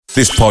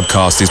This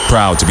podcast is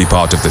proud to be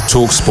part of the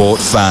TalkSport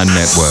Fan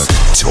Network.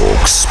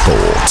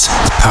 TalkSport.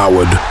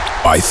 Powered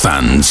by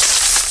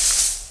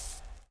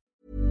fans.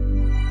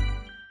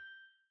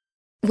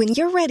 When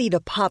you're ready to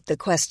pop the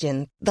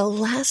question, the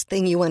last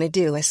thing you want to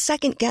do is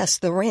second-guess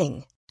the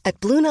ring. At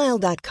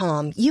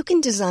BlueNile.com, you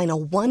can design a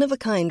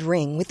one-of-a-kind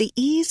ring with the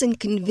ease and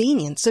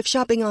convenience of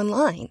shopping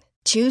online.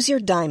 Choose your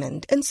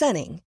diamond and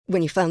setting.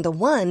 When you find the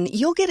one,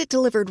 you'll get it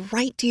delivered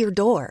right to your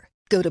door.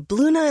 Go to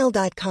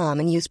BlueNile.com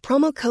and use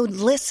promo code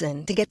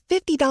LISTEN to get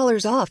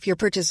 $50 off your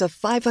purchase of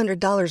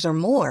 $500 or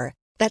more.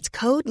 That's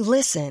code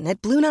LISTEN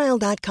at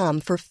BlueNile.com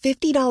for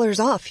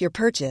 $50 off your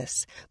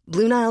purchase.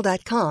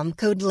 BlueNile.com,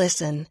 code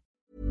LISTEN.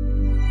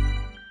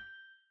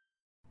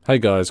 Hey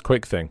guys,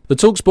 quick thing. The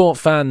TalkSport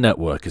Fan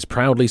Network is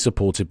proudly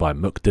supported by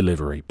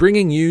McDelivery,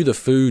 bringing you the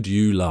food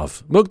you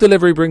love.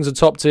 McDelivery brings a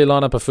top-tier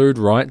lineup of food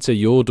right to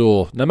your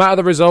door. No matter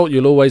the result,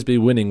 you'll always be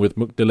winning with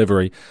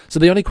McDelivery. So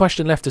the only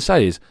question left to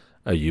say is,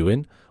 are you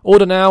in?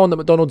 Order now on the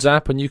McDonald's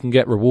app and you can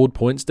get reward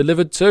points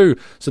delivered too.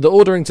 So the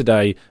ordering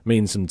today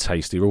means some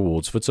tasty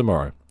rewards for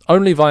tomorrow.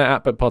 Only via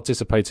app at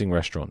participating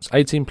restaurants.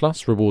 18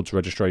 plus, rewards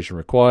registration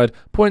required.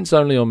 Points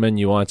only on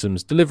menu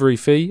items. Delivery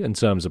fee and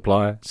terms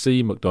apply.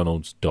 See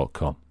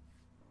mcdonalds.com.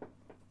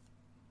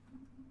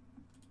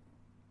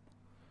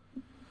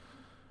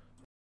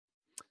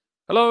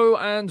 Hello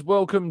and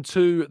welcome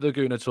to the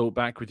Gooner Talk,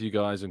 back with you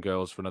guys and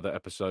girls for another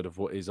episode of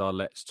what is our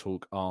Let's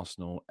Talk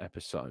Arsenal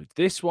episode.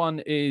 This one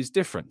is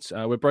different.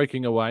 We're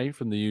breaking away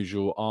from the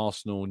usual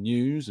Arsenal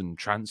news and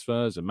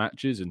transfers and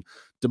matches and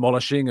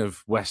demolishing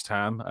of West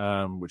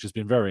Ham, which has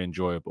been very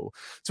enjoyable,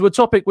 to a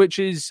topic which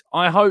is,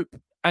 I hope,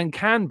 and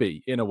can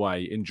be, in a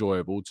way,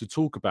 enjoyable to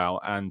talk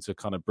about and to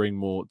kind of bring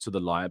more to the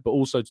light, but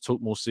also to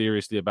talk more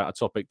seriously about a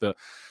topic that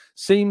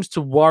seems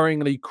to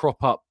worryingly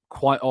crop up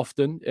quite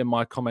often in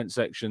my comment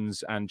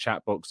sections and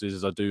chat boxes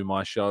as I do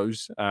my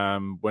shows.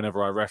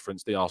 Whenever I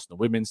reference the Arsenal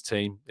women's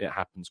team, it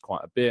happens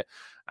quite a bit.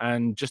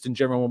 And just in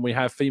general, when we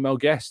have female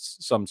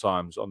guests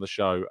sometimes on the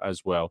show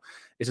as well.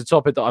 It's a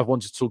topic that I've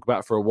wanted to talk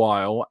about for a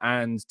while.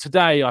 And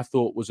today I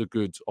thought was a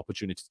good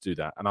opportunity to do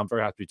that. And I'm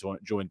very happy to be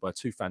joined by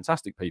two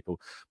fantastic people.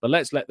 But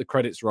let's let the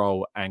credits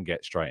roll and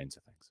get straight into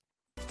things.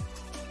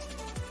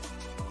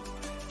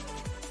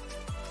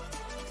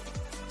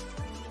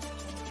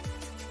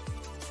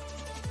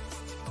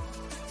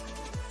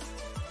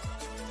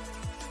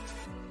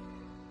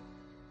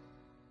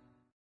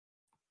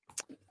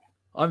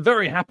 I'm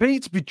very happy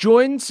to be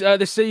joined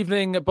this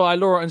evening by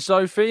Laura and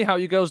Sophie. How are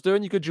you girls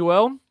doing? You good,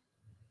 Joelle?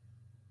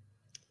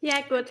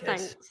 Yeah, good,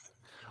 thanks.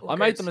 I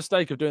made the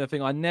mistake of doing a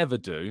thing I never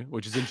do,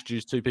 which is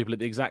introduce two people at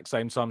the exact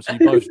same time, so you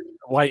both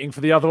waiting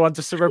for the other one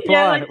to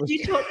reply. Yeah,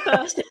 you talk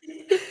first.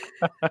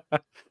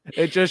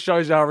 It just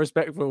shows how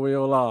respectful we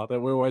all are, that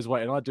we're always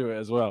waiting. I do it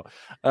as well.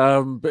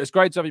 But it's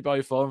great to have you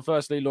both on.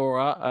 Firstly,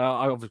 Laura,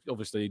 I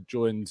obviously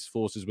joined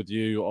forces with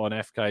you on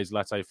FK's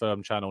Latte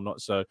Firm channel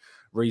not so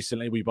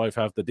recently. We both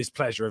have the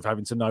displeasure of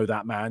having to know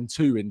that man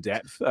too in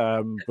depth.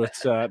 But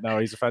no,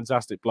 he's a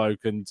fantastic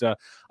bloke. And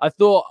I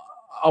thought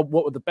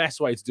what the best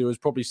way to do is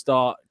probably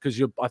start,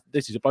 because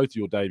this is both of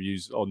your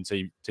debuts on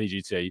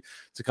TGT,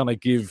 to kind of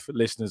give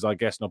listeners, I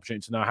guess, an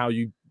opportunity to know how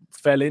you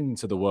fell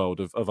into the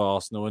world of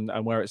Arsenal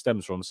and where it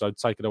stems from. So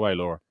take it away,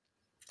 Laura.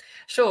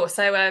 Sure.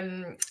 So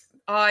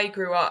I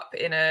grew up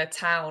in a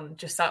town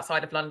just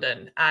outside of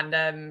London.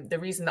 And the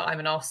reason that I'm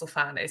an Arsenal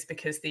fan is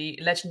because the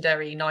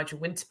legendary Nigel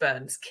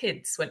Winterburn's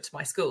kids went to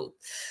my school.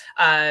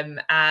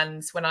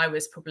 And when I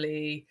was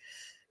probably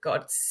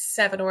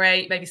 7 or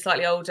 8, maybe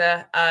slightly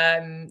older,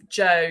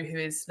 Joe, who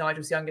is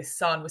Nigel's youngest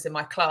son, was in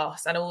my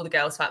class and all the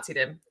girls fancied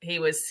him. He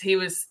was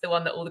the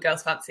one that all the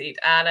girls fancied.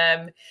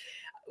 And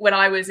when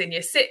I was in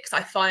year 6,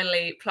 I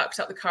finally plucked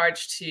up the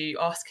courage to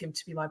ask him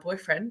to be my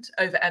boyfriend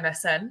over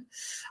MSN.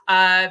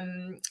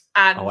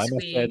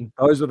 MSN.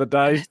 Those were the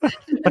days.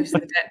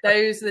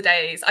 those are the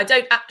days. I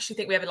don't actually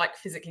think we ever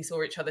physically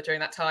saw each other during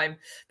that time,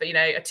 but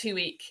a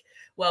 2-week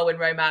whirlwind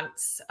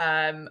romance.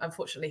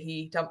 Unfortunately,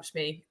 he dumped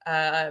me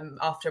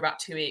after about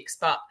 2 weeks.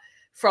 But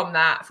from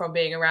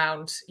being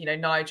around,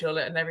 Nigel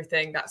and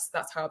everything,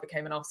 that's how I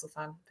became an Arsenal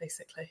fan,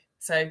 basically.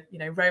 So,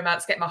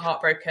 romance, get my heart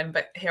broken,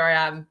 but here I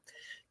am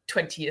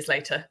 20 years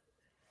later.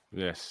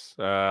 Yes,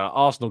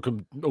 Arsenal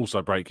can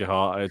also break your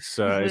heart. It's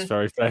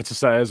very fair to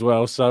say as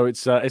well. So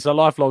it's a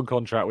lifelong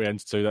contract we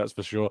enter to, that's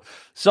for sure.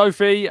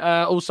 Sophie,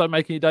 also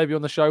making your debut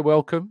on the show.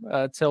 Welcome.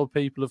 Tell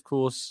people, of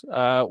course,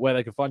 where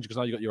they can find you, because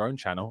I know you've got your own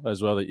channel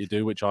as well that you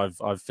do, which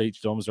I've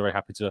featured on. I was very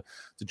happy to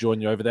join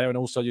you over there, and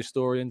also your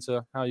story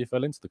into how you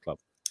fell into the club.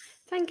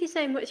 Thank you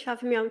so much for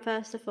having me on,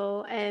 first of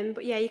all.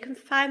 But yeah, you can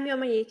find me on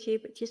my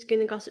YouTube, which is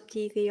Gooner Gossip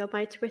TV, or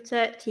my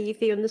Twitter,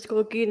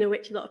 TV_Gooner,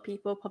 which a lot of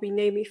people probably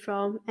know me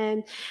from.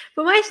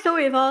 But my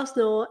story of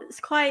Arsenal, it's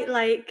quite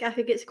I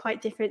think it's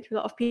quite different to a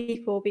lot of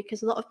people,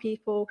 because a lot of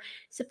people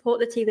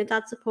support the team their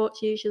dad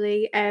supports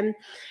usually.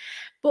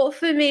 But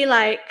for me,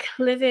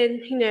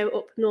 living,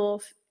 up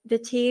north, the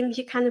teams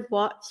you kind of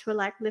watched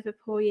were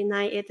Liverpool,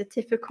 United, the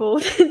typical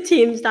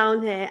teams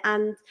down here,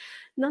 and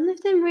none of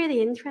them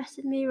really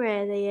interested me,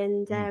 really.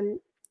 And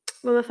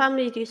Well, my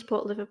family do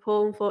support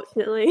Liverpool,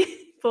 unfortunately.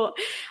 But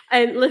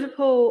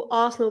Liverpool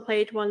Arsenal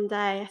played one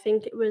day. I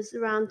think it was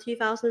around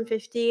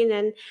 2015,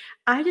 and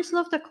I just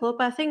love the club.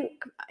 I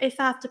think if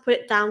I have to put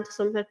it down to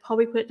something, I'd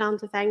probably put it down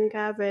to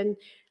Wenger and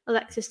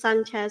Alexis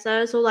Sanchez.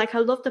 I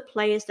love the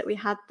players that we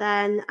had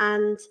then,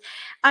 and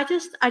I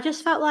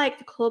just felt like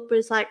the club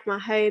was like my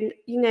home.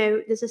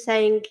 There's a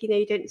saying,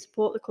 you don't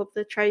support the club for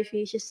the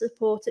trophies, you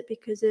support it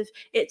because of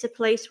it's a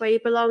place where you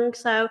belong.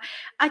 So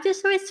I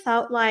just always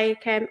felt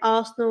like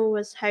Arsenal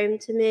was home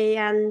to me,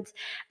 and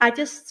I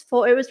just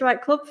thought it was the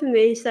right club for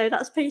me. So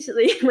that's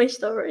basically my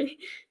story.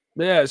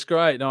 Yeah, it's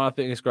great. No, I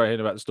think it's great hearing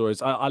about the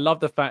stories. I love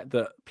the fact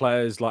that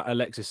players like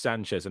Alexis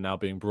Sanchez are now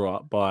being brought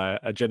up by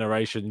a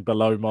generation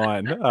below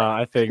mine.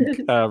 I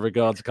think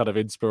regards kind of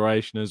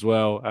inspiration as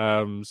well.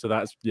 So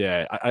that's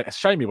a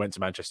shame he went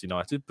to Manchester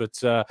United, but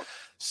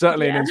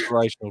certainly an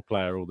inspirational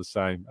player all the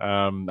same.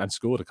 And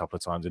scored a couple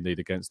of times indeed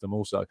against them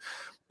also.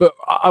 But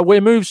we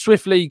move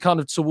swiftly kind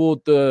of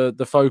toward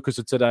the focus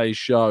of today's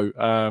show.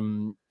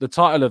 The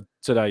title of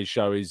today's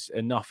show is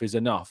 "Enough is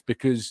Enough"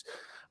 because.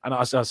 And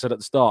as I said at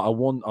the start,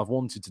 I've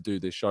wanted to do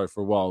this show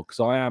for a while because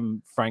I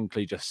am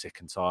frankly just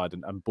sick and tired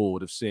and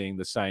bored of seeing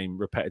the same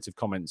repetitive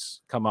comments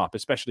come up,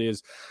 especially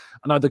as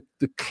I know the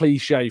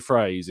cliche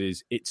phrase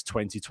is it's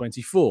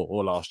 2024,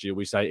 or last year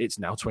we say it's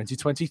now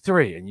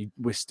 2023, and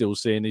we're still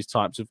seeing these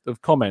types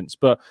of comments.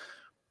 But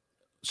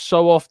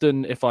so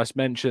often, if I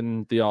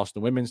mention the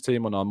Arsenal women's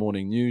team on our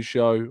morning news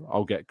show,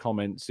 I'll get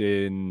comments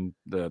in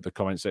the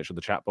comment section of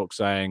the chat box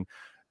saying,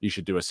 you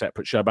should do a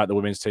separate show about the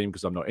women's team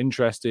because I'm not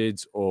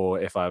interested. Or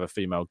if I have a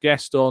female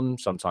guest on,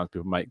 sometimes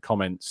people make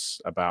comments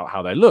about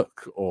how they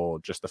look or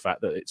just the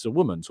fact that it's a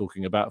woman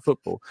talking about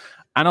football.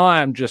 And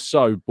I am just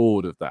so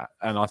bored of that.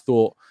 And I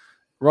thought,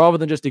 rather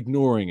than just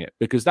ignoring it,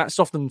 because that's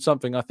often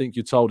something I think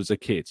you're told as a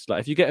kid. Like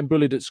if you're getting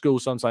bullied at school,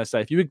 sometimes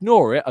say, if you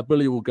ignore it, a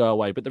bully will go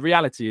away. But the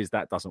reality is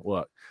that doesn't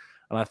work.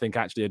 And I think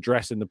actually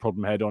addressing the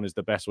problem head on is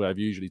the best way of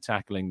usually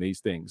tackling these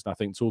things. And I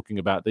think talking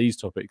about these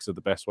topics are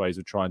the best ways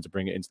of trying to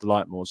bring it into the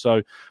light more.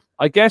 So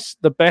I guess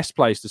the best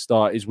place to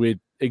start is with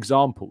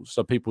examples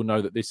so people know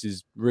that this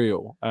is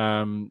real.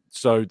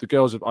 So the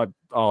girls, I've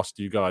asked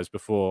you guys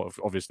before,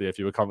 obviously, if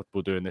you were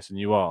comfortable doing this, and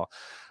you are,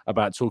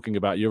 about talking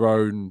about your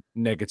own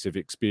negative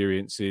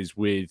experiences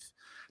with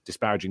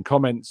disparaging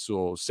comments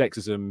or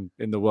sexism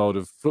in the world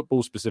of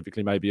football,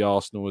 specifically maybe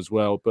Arsenal as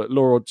well. But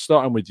Laura,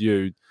 starting with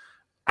you,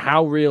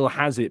 how real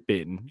has it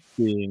been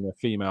being a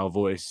female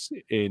voice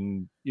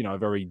in, a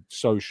very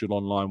social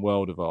online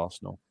world of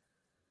Arsenal?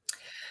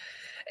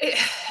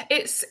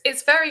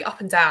 It's very up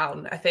and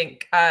down, I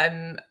think.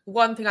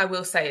 One thing I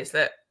will say is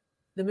that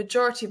the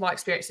majority of my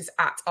experiences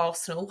at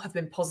Arsenal have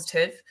been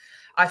positive.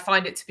 I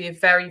find it to be a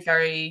very,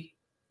 very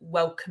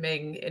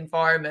welcoming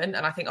environment.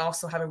 And I think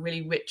Arsenal have a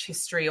really rich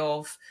history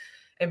of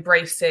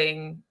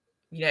embracing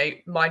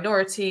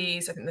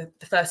minorities. I think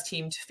the first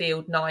team to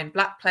field 9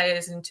 black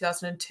players in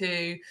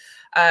 2002.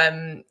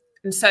 And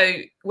so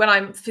when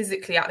I'm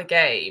physically at the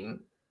game,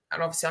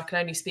 and obviously I can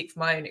only speak from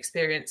my own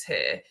experience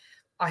here,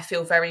 I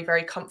feel very,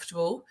 very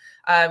comfortable,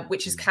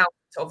 which is counter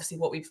to obviously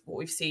what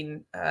we've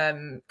seen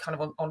kind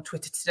of on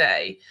Twitter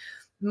today.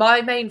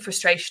 My main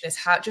frustration is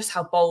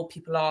how bold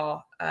people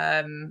are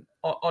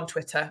on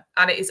Twitter.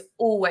 And it is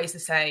always the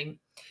same.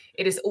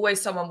 It is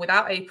always someone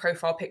without a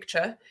profile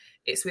picture.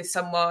 It's with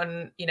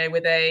someone,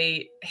 with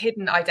a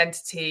hidden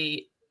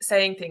identity,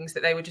 saying things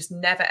that they would just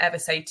never, ever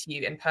say to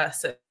you in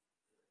person.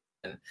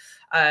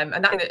 And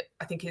that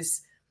I think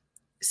is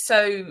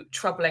so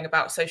troubling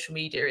about social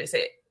media is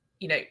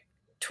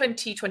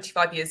 20,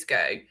 25 years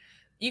ago,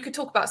 you could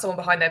talk about someone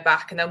behind their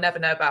back and they'll never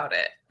know about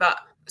it. But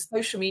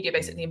social media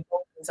basically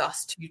emboldens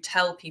us to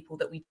tell people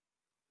that we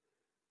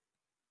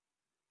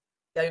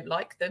don't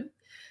like them.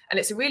 And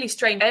it's a really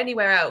strange,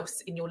 anywhere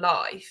else in your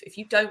life, if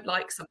you don't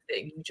like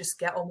something, you just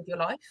get on with your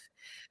life.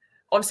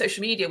 On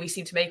social media, we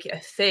seem to make it a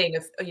thing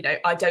of,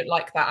 I don't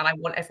like that and I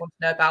want everyone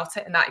to know about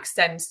it. And that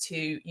extends to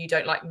you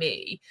don't like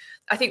me.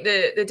 I think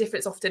the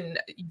difference often,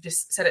 you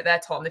just said it there,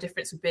 Tom, the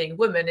difference with being a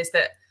woman is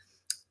that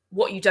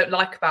what you don't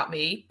like about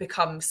me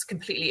becomes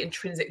completely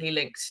intrinsically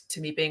linked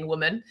to me being a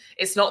woman.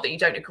 It's not that you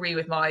don't agree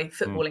with my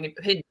footballing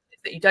opinion,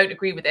 it's that you don't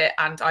agree with it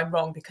and I'm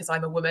wrong because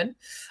I'm a woman.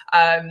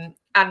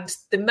 And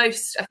the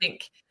most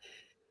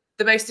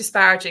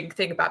disparaging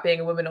thing about being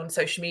a woman on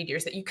social media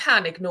is that you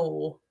can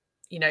ignore,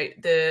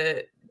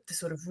 the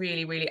sort of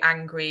really, really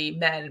angry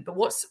men. But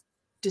what's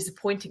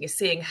disappointing is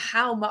seeing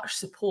how much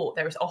support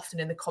there is often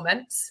in the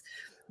comments.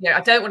 I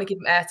don't want to give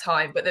him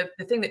airtime, but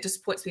the thing that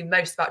disappoints me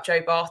most about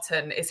Joe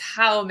Barton is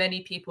how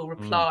many people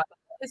reply to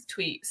his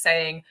tweet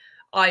saying,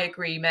 I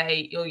agree,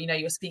 mate,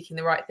 you're speaking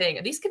the right thing.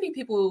 And these could be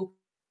people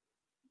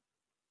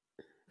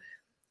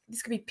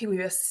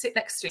who are sit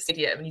next to a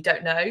stadium and you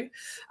don't know.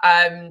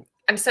 And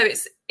so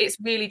it's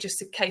really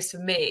just a case for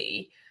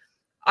me.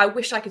 I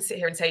wish I could sit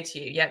here and say to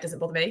you, yeah, it doesn't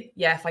bother me.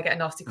 Yeah, if I get a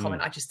nasty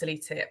comment, I just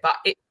delete it. But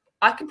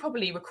I can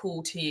probably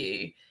recall to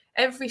you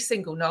every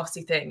single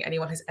nasty thing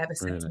anyone has ever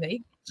said to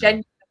me.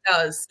 Genuinely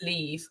does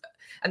leave.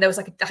 And there was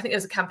I think there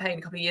was a campaign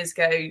a couple of years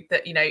ago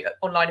that,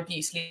 online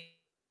abuse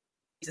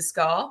a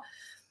scar.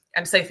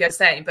 And Sophie was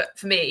saying, but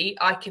for me,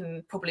 I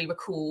can probably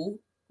recall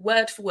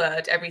word for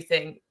word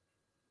everything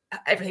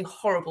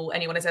horrible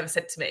anyone has ever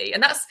said to me.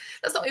 And that's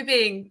not me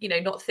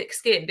being, not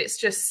thick-skinned. It's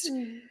just,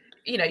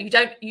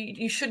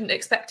 you shouldn't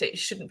expect it. It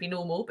shouldn't be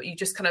normal, but you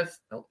just kind of,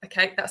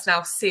 okay, that's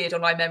now seared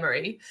on my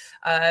memory.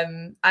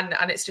 And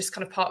it's just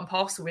kind of part and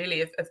parcel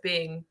really of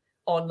being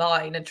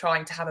online and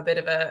trying to have a bit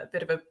of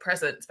a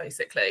presence,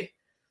 basically.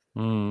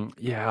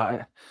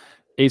 Yeah,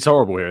 it's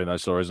horrible hearing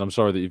those stories. I'm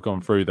sorry that you've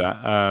gone through that.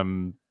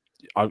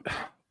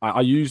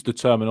 I use the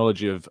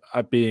terminology of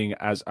being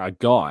as a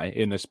guy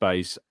in the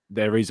space.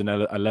 There is a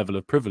level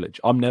of privilege.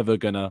 I'm never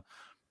gonna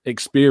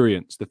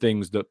experience the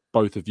things that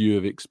both of you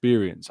have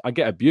experienced. I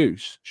get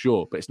abuse,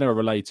 sure, but it's never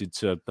related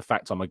to the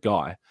fact I'm a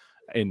guy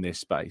in this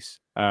space.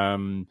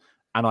 And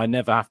I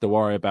never have to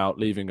worry about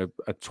leaving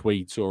a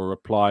tweet or a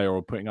reply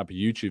or putting up a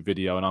YouTube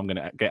video and I'm going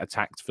to get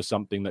attacked for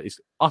something that is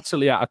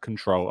utterly out of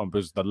control and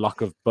was the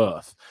luck of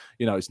birth.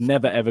 It's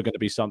never, ever going to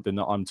be something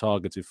that I'm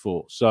targeted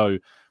for. So,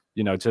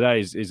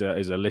 today is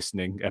a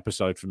listening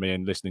episode for me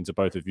and listening to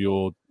both of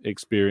your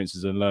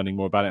experiences and learning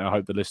more about it. And I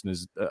hope the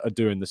listeners are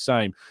doing the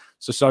same.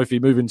 So, Sophie,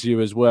 moving to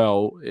you as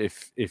well,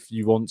 if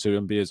you want to,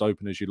 and be as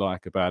open as you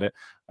like about it,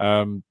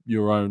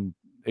 your own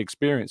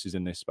experiences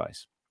in this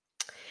space.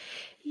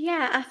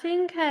 Yeah, I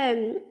think,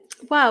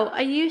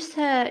 I used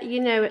to,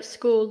 at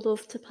school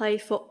love to play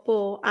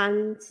football,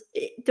 and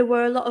there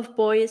were a lot of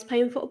boys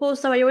playing football.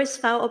 So I always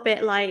felt a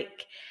bit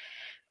like,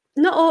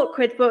 not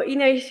awkward, but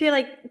you feel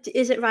like,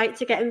 is it right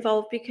to get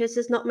involved because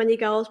there's not many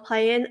girls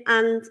playing?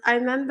 And I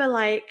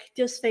remember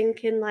just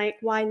thinking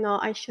why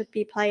not? I should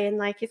be playing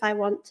if I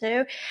want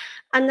to.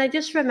 And I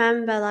just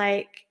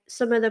remember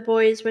some of the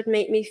boys would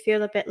make me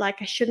feel a bit like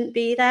I shouldn't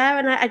be there.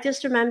 And I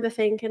just remember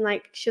thinking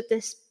should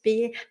this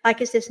be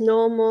is this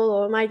normal,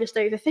 or am I just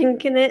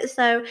overthinking it?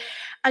 So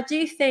I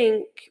do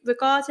think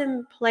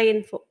regarding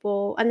playing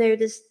football, I know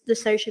there's the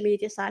social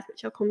media side,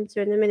 which I'll come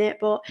to in a minute,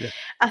 but yeah.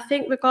 I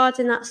think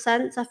regarding that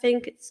sense, I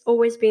think it's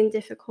always been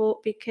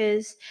difficult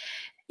because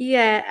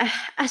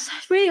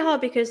it's really hard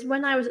because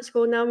when I was at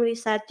school, no one really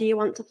said, do you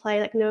want to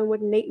play? No one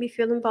would make me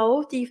feel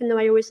involved, even though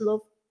I always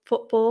loved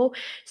football.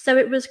 So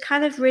it was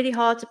kind of really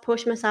hard to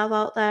push myself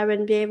out there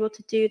and be able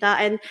to do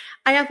that. And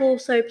I have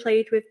also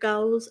played with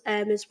girls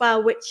as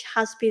well, which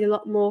has been a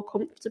lot more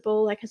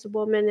comfortable. As a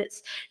woman,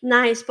 it's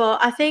nice. But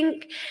I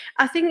think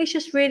it's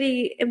just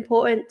really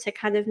important to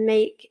kind of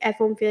make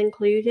everyone feel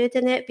included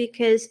in it,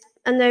 because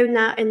I know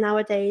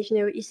nowadays,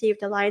 what you see with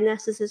the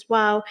Lionesses as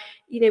well,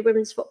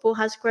 women's football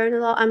has grown a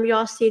lot and we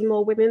are seeing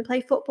more women play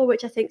football,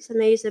 which I think is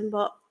amazing.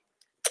 But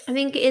I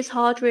think it is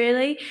hard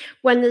really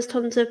when there's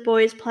tons of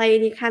boys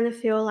playing. You kind of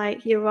feel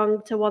like you're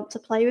wrong to want to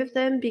play with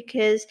them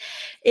because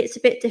it's a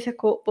bit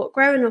difficult. But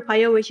growing up,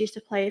 I always used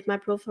to play with my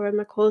brother and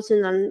my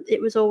cousin, and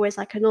it was always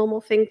a normal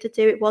thing to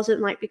do. It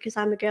wasn't because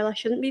I'm a girl I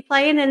shouldn't be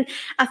playing. And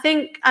I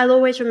think I'll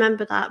always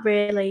remember that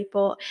really.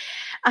 But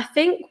I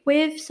think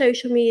with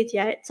social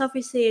media, it's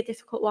obviously a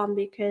difficult one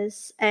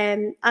because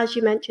as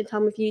you mentioned,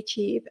 Tom, with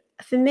YouTube,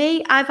 for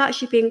me, I've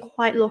actually been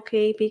quite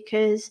lucky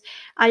because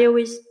I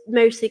always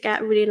mostly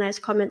get really nice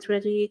comments when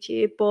I do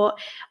YouTube, but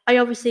I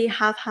obviously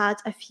have had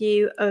a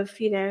few of,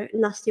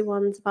 nasty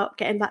ones about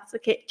getting back to the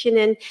kitchen,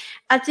 and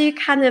I do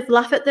kind of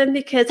laugh at them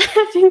because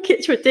I think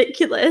it's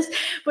ridiculous.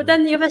 But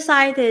then the other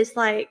side is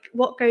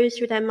what goes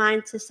through their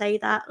mind to say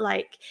that,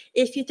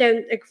 if you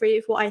don't agree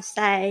with what I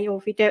say or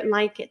if you don't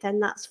like it, then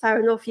that's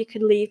fair enough. You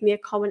can leave me a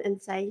comment and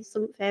say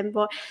something,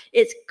 but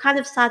it's kind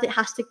of sad it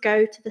has to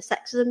go to the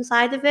sexism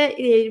side of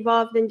it,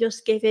 rather than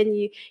just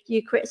giving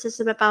you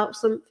criticism about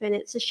something.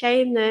 It's a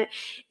shame that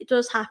it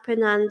does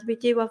happen, and we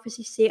do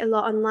obviously see it a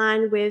lot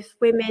online with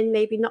women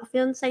maybe not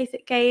feeling safe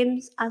at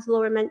games, as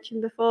Laura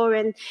mentioned before.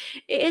 And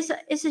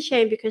it's a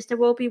shame because there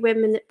will be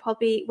women that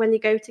probably, when they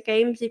go to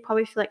games, they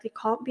probably feel like they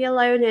can't be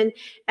alone, and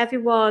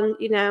everyone,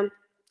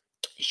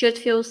 should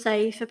feel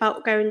safe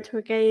about going to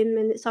a game.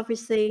 And it's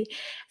obviously, I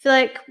feel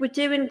like we're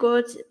doing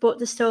good, but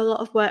there's still a lot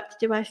of work to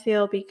do, I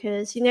feel,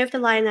 because if the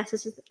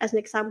Lionesses as an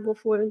example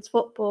for women's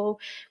football,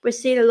 we're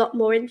seeing a lot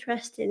more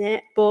interest in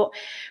it, but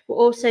we're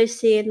also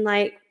seeing,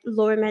 like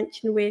Laura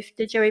mentioned with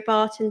the Joey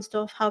Barton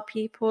stuff, how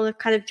people have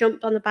kind of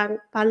jumped on the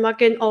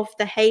bandwagon of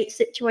the hate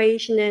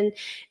situation. And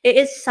it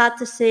is sad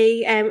to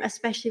see,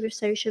 especially with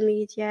social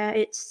media.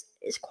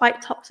 It's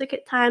quite toxic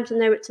at times. I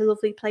know it's a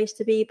lovely place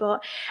to be,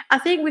 but I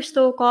think we've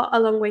still got a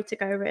long way to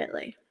go,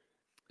 really.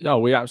 No,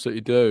 we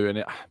absolutely do,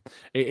 and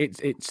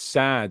it's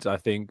sad. I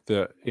think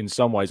that in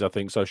some ways, I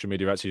think social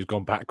media actually has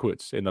gone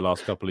backwards in the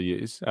last couple of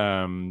years.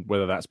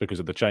 Whether that's because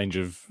of the change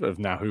of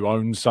now who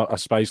owns a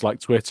space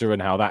like Twitter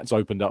and how that's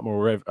opened up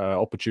more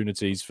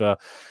opportunities for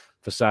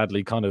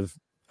sadly kind of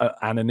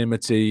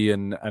anonymity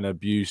and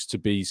abuse to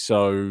be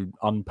so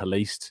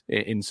unpoliced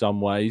in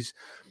some ways.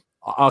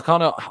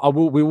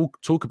 We will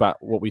talk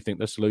about what we think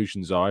the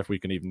solutions are, if we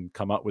can even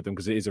come up with them,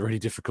 because it is a really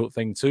difficult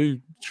thing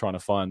to trying to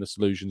find the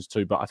solutions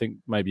to. But I think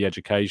maybe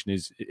education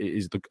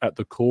is at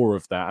the core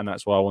of that, and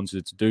that's why I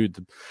wanted to do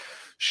the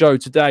show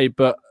today.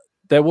 But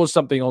there was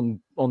something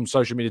on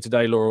social media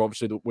today, Laura,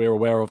 obviously, that we're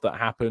aware of that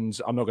happened.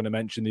 I'm not going to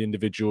mention the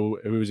individual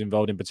who was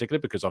involved in particular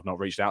because I've not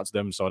reached out to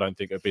them, so I don't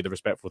think it would be the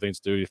respectful thing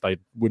to do if they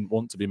wouldn't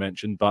want to be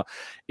mentioned. But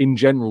in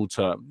general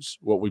terms,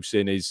 what we've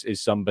seen is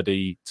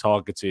somebody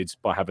targeted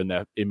by having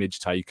their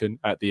image taken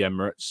at the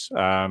Emirates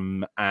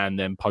and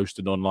then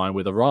posted online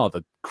with a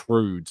rather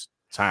crude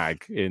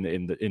tag in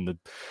the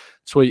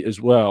tweet as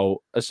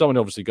well. As someone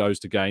who obviously goes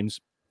to games,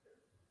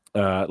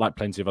 like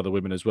plenty of other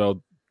women as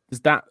well, is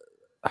that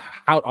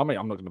how? I mean,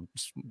 I'm not going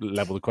to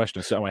level the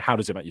question. So, how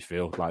does it make you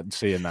feel like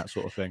seeing that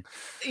sort of thing?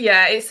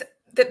 Yeah,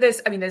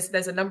 there's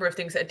a number of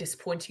things that are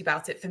disappointing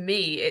about it. For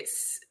me,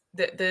 it's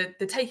the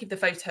taking of the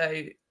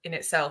photo in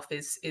itself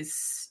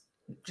is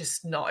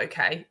just not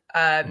okay.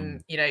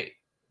 You know,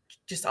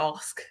 just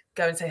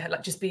go and say,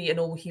 like, just be a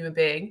normal human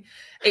being.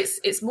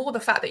 It's more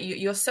the fact that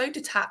you're so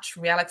detached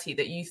from reality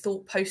that you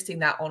thought posting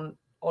that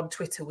on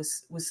Twitter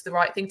was the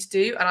right thing to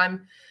do, and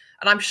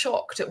I'm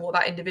shocked at what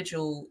that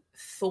individual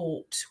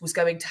thought was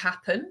going to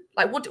happen.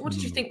 Like, what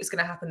did you think was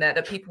going to happen there?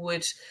 That people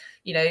would,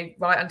 you know,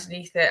 write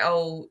underneath it,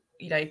 oh,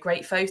 you know,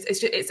 great photos.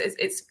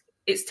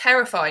 It's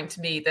terrifying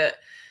to me that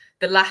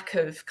the lack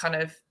of kind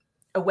of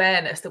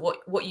awareness that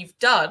what you've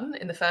done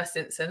in the first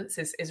instance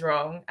is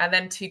wrong, and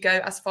then to go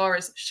as far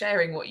as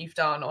sharing what you've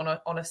done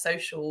on a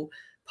social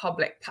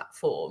public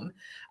platform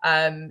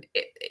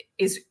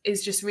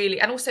is just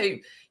really. And also,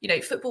 you know,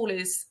 football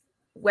is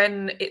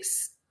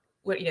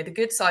you know, the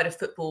good side of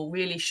football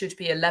really should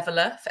be a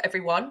leveler for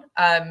everyone,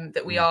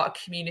 that we are a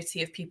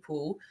community of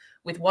people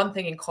with one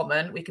thing in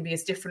common. We can be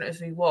as different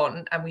as we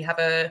want, and we have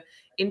a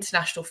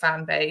international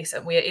fan base,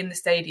 and we are in the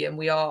stadium.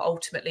 We are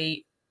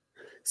ultimately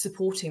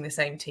supporting the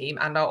same team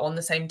and are on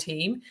the same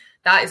team.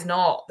 That is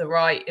not the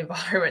right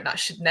environment. That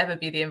should never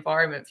be the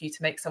environment for you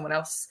to make someone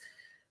else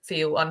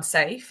feel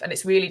unsafe. And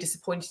it's really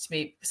disappointing to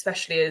me,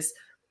 especially as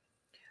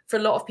for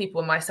a lot of people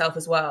and myself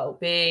as well,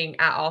 being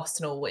at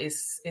Arsenal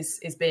is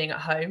being at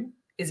home,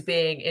 is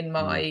being in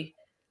my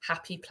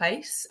happy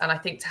place. And I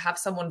think to have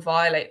someone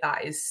violate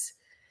that is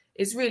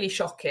really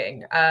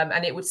shocking.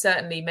 And it would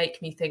certainly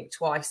make me think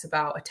twice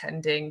about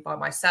attending by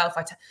myself.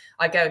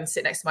 I go and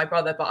sit next to my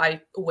brother, but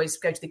I always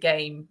go to the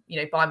game, you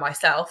know, by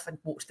myself and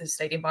walk to the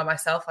stadium by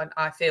myself. And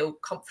I feel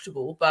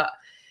comfortable, but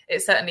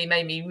it certainly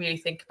made me really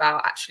think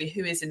about actually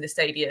who is in the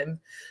stadium,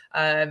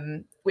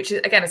 which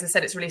is, again, as I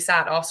said, it's really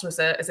sad. Arsenal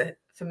is a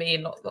for me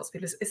and lots of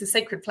people, it's a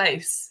sacred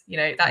place. You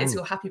know, that is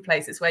your happy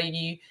place. It's where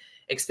you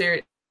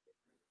experience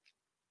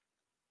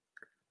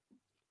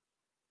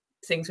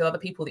things with other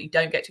people that you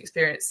don't get to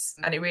experience,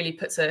 and it really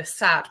puts a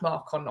sad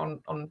mark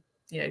on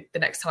you know, the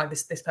next time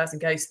this person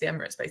goes to the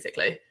Emirates,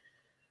 basically.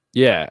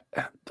 Yeah.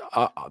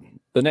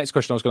 The next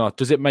question I was going to ask,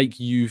 does it make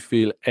you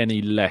feel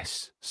any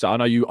less? So I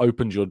know you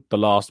opened the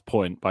last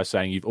point by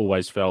saying you've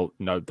always felt,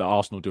 you know, that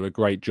Arsenal do a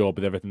great job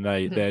with everything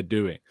they're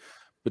doing,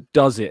 but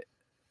does it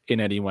in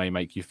any way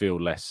make you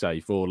feel less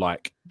safe, or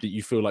like that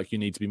you feel like you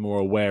need to be more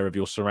aware of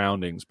your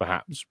surroundings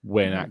perhaps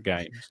when at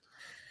games?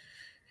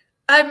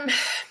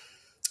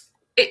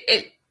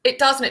 It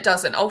does and it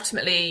doesn't.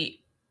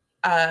 Ultimately,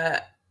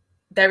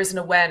 there is an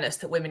awareness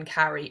that women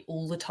carry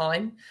all the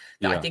time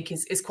that I think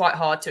is quite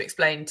hard to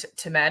explain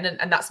to men.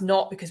 And that's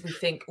not because we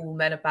think all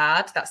men are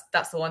bad.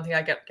 That's the one thing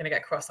I'm going to get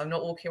across. I'm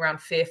not walking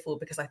around fearful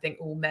because I think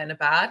all men are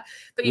bad.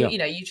 But you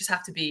know, you just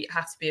have to be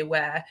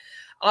aware.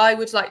 I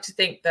would like to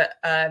think that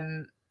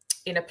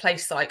in a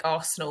place like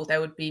Arsenal,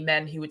 there would be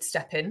men who would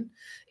step in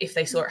if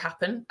they saw it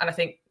happen. And I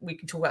think we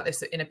can talk about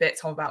this in a bit,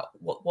 Tom, about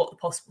what the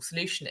possible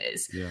solution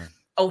is. Yeah.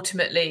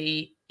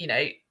 Ultimately, you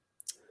know,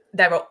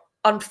 there are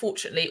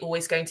unfortunately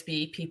always going to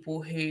be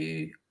people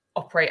who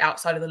operate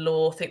outside of the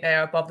law, think they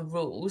are above the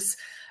rules.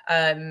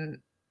 And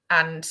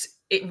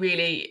it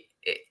really,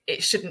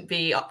 it shouldn't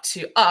be up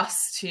to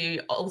us to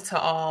alter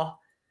our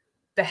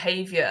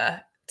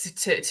behavior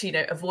to you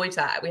know, avoid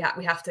that. We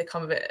have to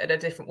come of it in a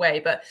different way.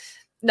 But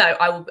no,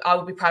 I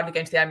will be proudly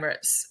going to the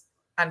Emirates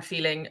and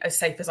feeling as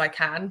safe as I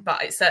can.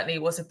 But it certainly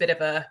was a bit of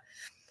a,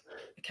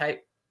 okay,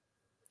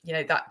 you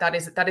know, that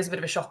is a bit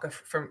of a shocker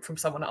from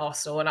someone at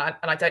Arsenal, and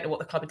I don't know what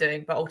the club are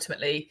doing, but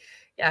ultimately,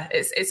 yeah,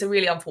 it's a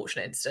really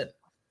unfortunate incident.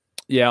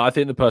 Yeah, I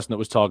think the person that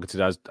was targeted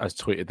has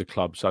tweeted the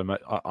club, so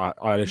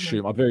I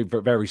assume I'm very,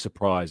 very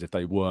surprised if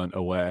they weren't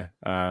aware,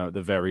 at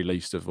the very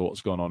least, of what's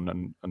gone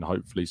on, and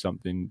hopefully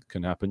something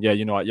can happen. Yeah,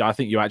 you know, I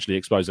think you actually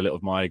exposed a little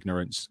of my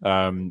ignorance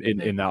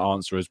in that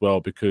answer as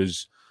well,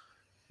 because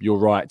you're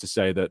right to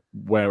say that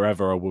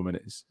wherever a woman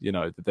is, you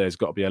know, that there's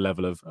got to be a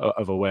level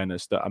of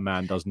awareness that a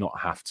man does not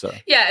have to.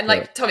 Yeah, and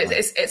like Tom,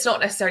 it's not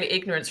necessarily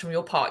ignorance from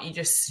your part.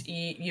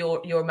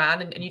 You're a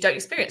man and you don't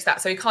experience that,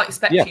 so you can't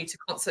expect you to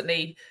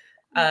constantly,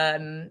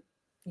 you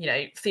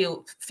know,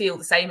 feel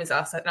the same as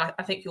us. And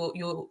I think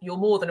you're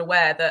more than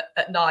aware that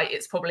at night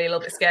it's probably a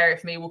little bit scarier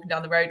for me walking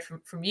down the road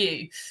from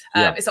you.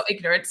 It's not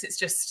ignorance; it's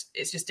just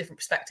different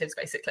perspectives,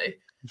 basically.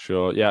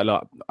 Sure. Yeah.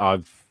 Look,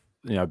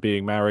 you know,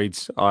 being married,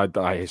 I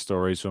hear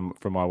stories from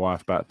my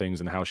wife about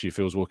things and how she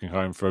feels walking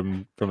home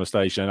from a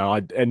station. And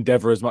I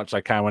endeavour as much as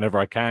I can, whenever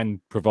I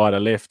can, provide a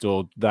lift,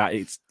 or that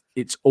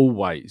it's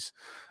always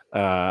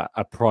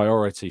a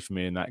priority for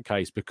me in that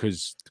case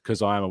because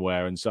I am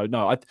aware. And so,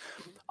 no,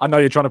 I know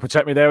you're trying to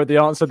protect me there with the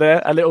answer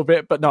there a little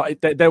bit, but no,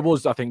 there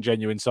was, I think,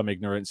 genuine some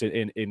ignorance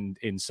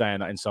in saying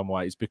that in some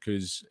ways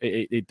because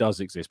it does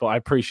exist. But I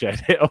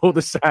appreciate it all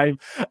the same.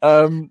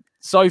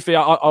 Sophie,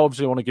 I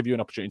obviously want to give you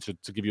an opportunity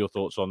to give your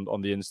thoughts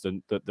on the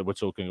incident that we're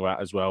talking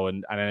about as well,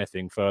 and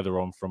anything further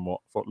on from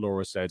what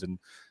Laura said and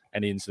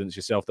any incidents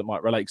yourself that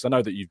might relate. Because I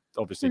know that you've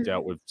obviously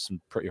dealt with some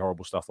pretty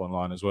horrible stuff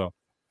online as well.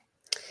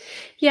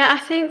 Yeah, I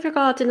think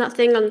regarding that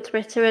thing on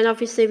Twitter, and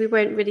obviously we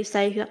won't really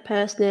say who that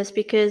person is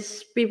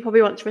because we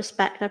probably want to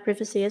respect their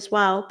privacy as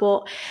well.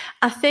 But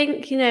I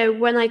think,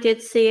 when I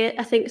did see it,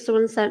 I think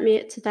someone sent me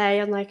it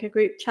today on like a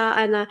group chat,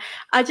 and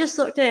I just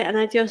looked at it and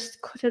I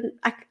just couldn't.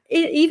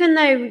 Even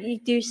though you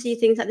do see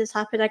things like this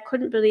happen, I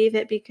couldn't believe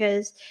it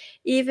because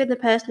even the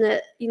person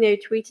that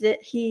tweeted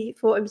it, he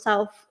thought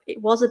himself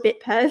it was a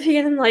bit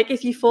pervy, and like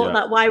if you thought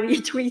that, why were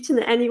you tweeting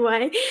it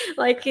anyway?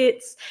 Like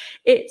it's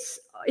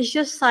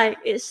just like,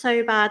 it's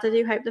so bad. I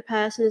do hope the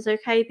person is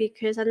okay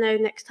because I know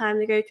next time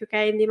they go to a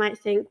game, they might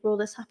think, will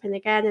this happen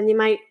again? And they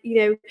might,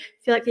 feel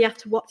like they have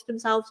to watch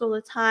themselves all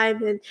the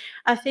time. And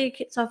I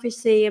think it's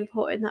obviously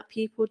important that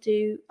people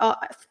are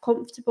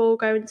comfortable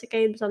going to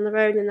games on their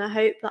own. And I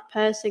hope that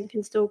person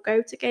can still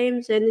go to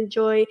games and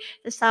enjoy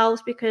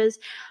themselves because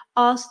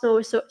Arsenal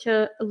is such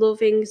a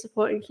loving,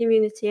 supporting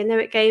community. I know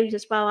at games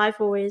as well, I've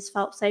always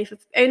felt safe.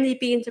 I've only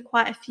been to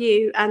quite a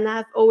few and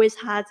I've always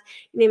had,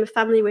 my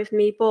family with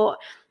me, but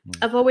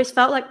I've always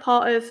felt like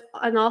part of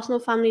an Arsenal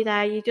family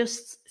there. You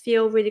just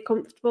feel really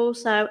comfortable.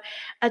 So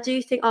I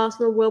do think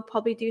Arsenal will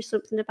probably do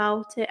something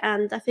about it.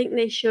 And I think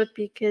they should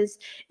because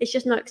it's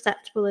just not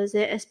acceptable, is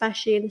it?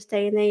 Especially in this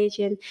day and age.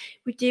 And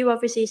we do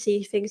obviously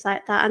see things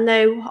like that. I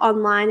know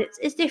online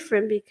it's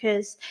different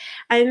because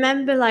I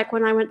remember like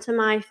when I went to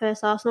my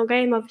first Arsenal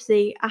game,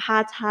 obviously I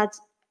had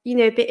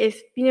a bit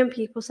of,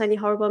 people sending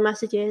horrible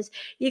messages.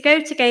 You go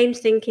to games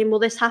thinking, will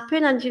this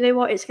happen? And you know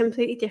what? It's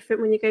completely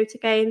different when you go to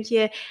games.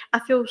 I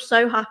feel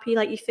so happy,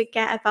 like you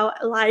forget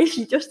about life.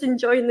 You're just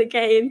enjoying the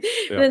game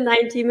for the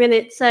 90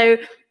 minutes. So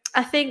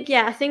I think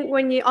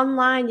when you're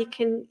online,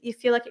 you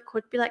feel like it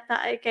could be like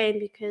that again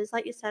because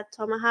like you said,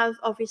 Tom, I have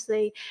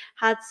obviously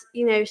had,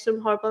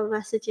 some horrible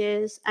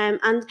messages.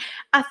 And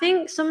I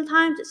think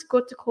sometimes it's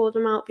good to call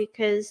them out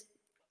because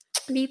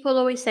people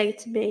always say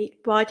to me,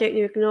 why don't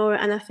you ignore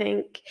it? And I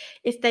think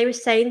if they were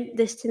saying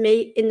this to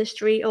me in the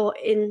street or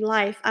in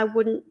life, I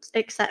wouldn't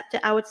accept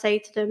it. I would say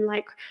to them,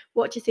 like,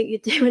 what do you think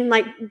you're doing?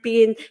 Like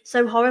being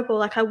so horrible.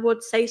 Like I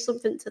would say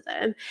something to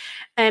them.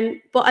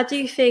 But I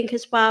do think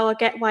as well, I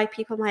get why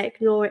people might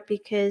ignore it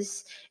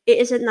because it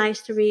isn't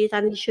nice to read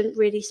and you shouldn't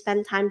really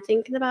spend time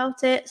thinking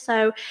about it.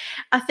 So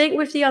I think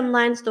with the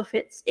online stuff,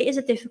 it is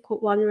a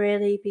difficult one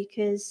really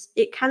because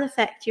it can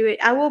affect you.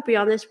 I will be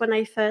honest, when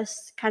I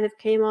first kind of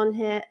came on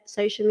here,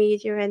 social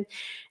media, and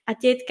I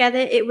did get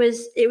it, it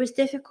was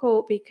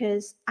difficult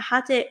because I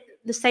had it.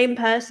 The same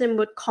person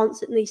would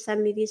constantly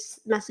send me these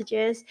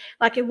messages.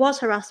 Like it was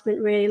harassment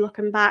really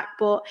looking back,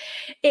 but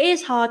it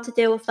is hard to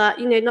deal with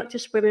that, not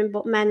just women,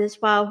 but men as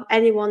well.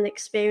 Anyone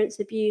experience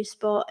abuse,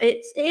 but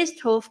it is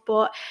tough.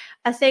 But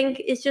I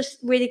think it's just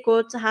really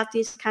good to have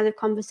these kind of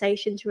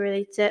conversations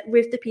really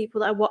with the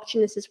people that are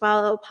watching this as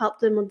well. It'll help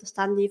them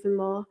understand even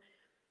more.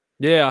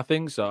 Yeah, I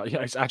think so.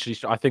 Yeah, it's actually,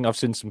 I think I've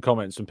seen some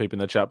comments from people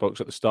in the chat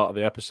box at the start of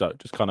the episode,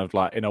 just kind of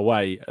like, in a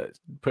way,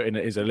 putting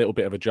it as a little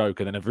bit of a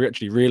joke. And then have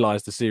actually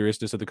realized the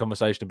seriousness of the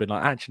conversation and been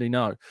like, actually,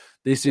 no,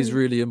 this is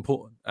really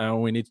important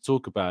and we need to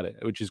talk about it,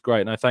 which is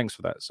great. No, thanks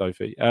for that,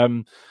 Sophie.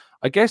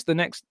 I guess the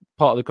next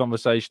part of the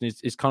conversation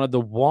is kind of the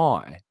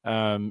why,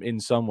 in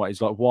some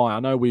ways, like why. I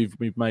know we've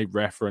made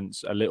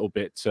reference a little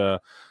bit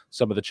to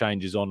some of the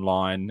changes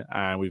online,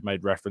 and we've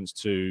made reference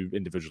to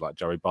individuals like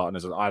Joey Barton.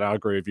 As I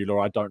agree with you,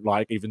 Laura. I don't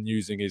like even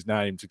using his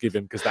name to give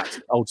him because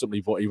that's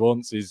ultimately what he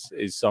wants is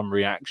some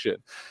reaction.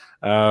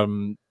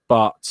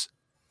 But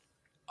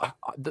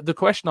the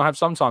question I have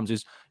sometimes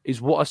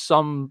is what are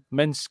some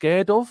men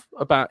scared of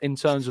about in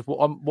terms of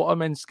what are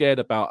men scared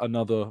about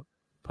another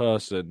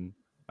person?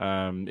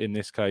 In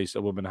this case,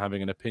 a woman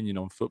having an opinion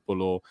on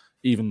football or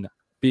even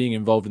being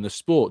involved in the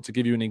sport. To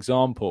give you an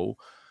example,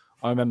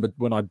 I remember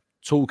when I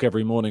talk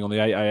every morning on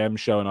the 8 a.m.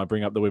 show and I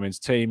bring up the women's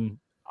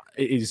team,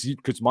 it is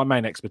because my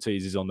main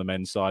expertise is on the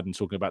men's side and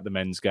talking about the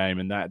men's game,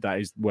 and that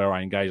is where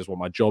I engage. That's what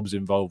my job's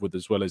involved with,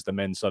 as well as the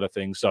men's side of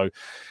things. So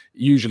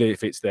usually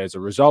if there's a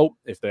result,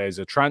 if there's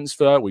a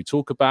transfer, we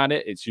talk about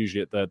it. It's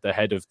usually at the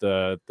head of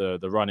the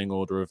running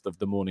order of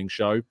the morning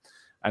show.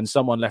 And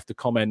someone left a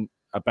comment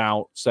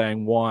about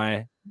saying,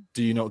 why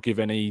do you not give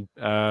any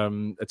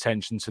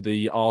attention to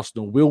the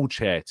Arsenal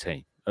wheelchair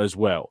team as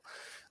well?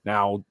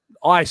 Now,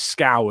 I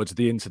scoured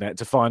the internet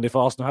to find if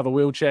Arsenal have a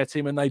wheelchair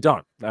team, and they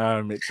don't.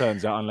 It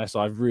turns out, unless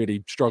I've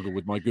really struggled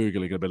with my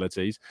Googling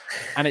abilities.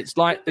 And it's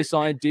like this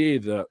idea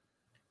that,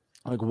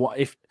 like, what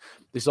if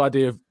this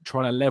idea of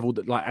trying to level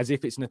that, like, as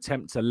if it's an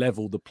attempt to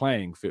level the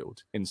playing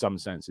field in some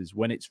senses,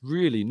 when it's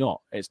really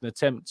not. It's an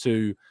attempt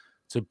to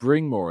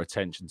bring more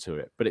attention to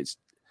it. But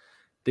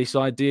this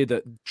idea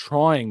that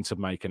trying to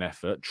make an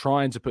effort,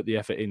 trying to put the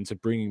effort into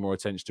bringing more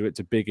attention to it,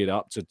 to big it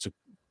up, to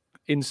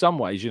in some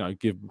ways,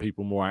 give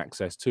people more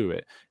access to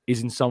it,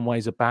 is in some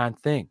ways a bad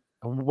thing.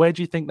 And where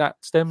do you think that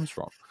stems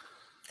from?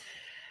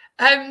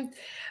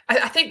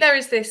 I think there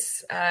is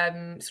this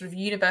sort of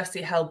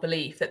universally held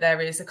belief that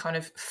there is a kind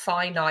of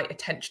finite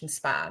attention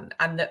span,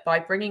 and that by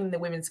bringing the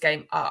women's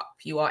game up,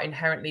 you are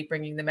inherently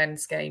bringing the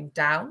men's game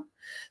down,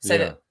 so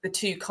that the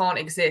two can't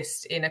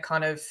exist in a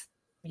kind of,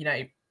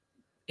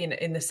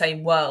 in the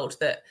same world,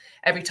 that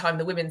every time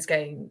the women's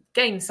game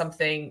gains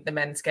something, the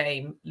men's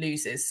game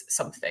loses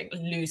something,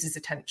 loses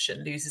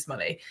attention, loses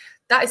money.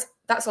 That's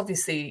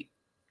obviously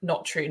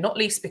not true, not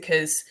least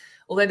because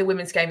although the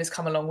women's game has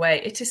come a long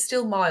way, it is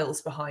still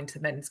miles behind the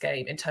men's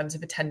game in terms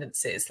of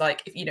attendances.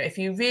 Like, if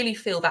you really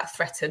feel that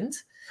threatened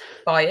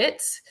by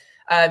it,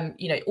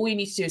 all you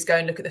need to do is go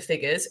and look at the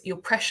figures. Your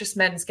precious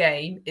men's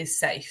game is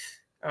safe,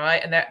 all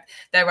right? And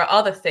there are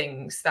other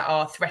things that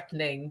are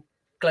threatening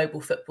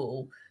global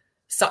football,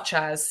 such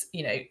as,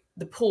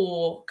 the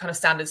poor kind of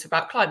standards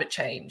about climate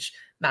change,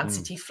 Man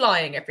City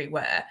flying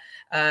everywhere,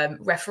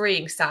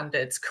 refereeing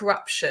standards,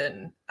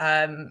 corruption,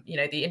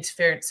 the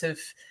interference of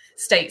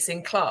states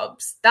in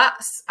clubs.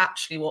 That's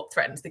actually what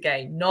threatens the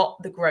game,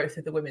 not the growth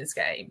of the women's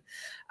game.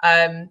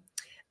 And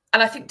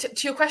I think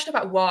to your question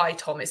about why,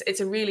 Tom, it's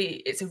a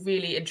really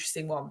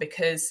interesting one,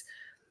 because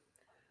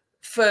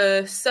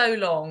for so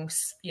long,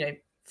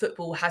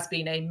 football has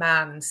been a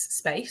man's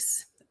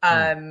space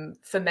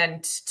for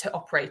men to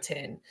operate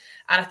in.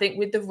 And I think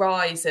with the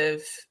rise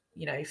of,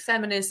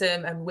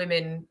 feminism and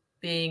women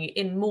being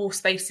in more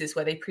spaces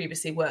where they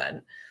previously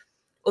weren't,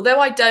 although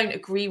I don't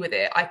agree with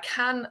it, I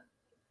can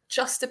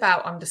just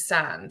about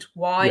understand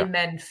why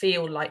men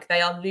feel like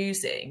they are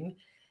losing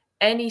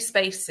any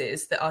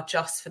spaces that are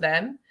just for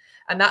them.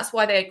 And that's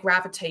why they're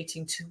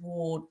gravitating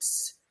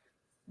towards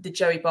the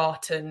Joey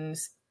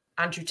Bartons,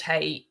 Andrew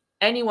Tate,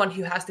 anyone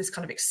who has this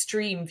kind of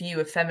extreme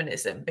view of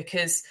feminism,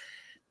 because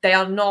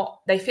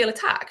they feel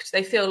attacked.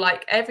 They feel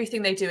like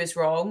everything they do is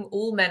wrong.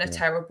 All men are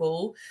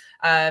terrible.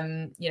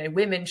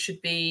 Women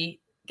should be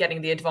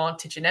getting the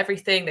advantage in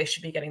everything. They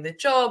should be getting the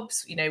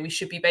jobs. We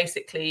should be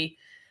basically,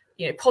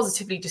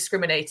 positively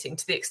discriminating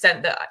to the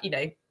extent that,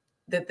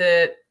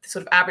 the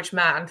sort of average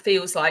man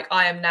feels like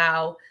I am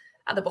now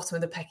at the bottom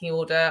of the pecking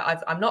order.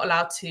 I'm not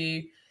allowed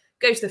to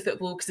go to the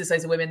football because there's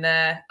loads of women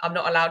there. I'm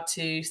not allowed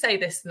to say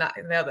this and that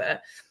and the other.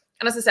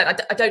 And as I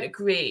said, I don't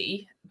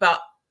agree, but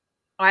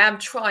I am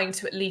trying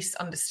to at least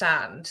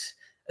understand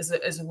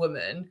as a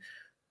woman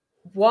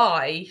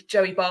why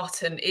Joey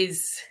Barton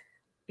is,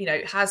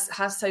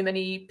 has so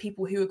many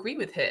people who agree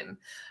with him,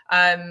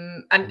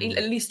 and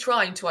at least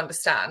trying to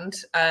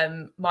understand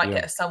might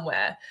get us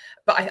somewhere.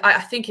 But I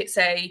think it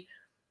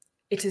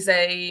is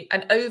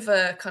an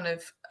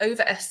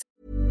overestimate.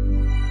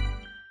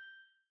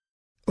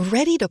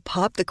 Ready to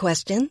pop the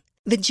question?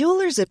 The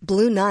jewelers at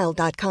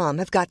BlueNile.com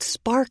have got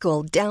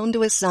sparkle down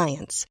to a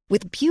science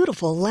with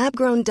beautiful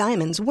lab-grown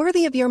diamonds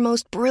worthy of your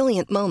most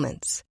brilliant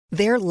moments.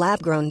 Their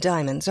lab-grown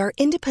diamonds are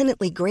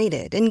independently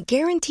graded and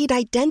guaranteed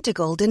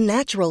identical to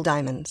natural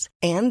diamonds,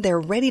 and they're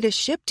ready to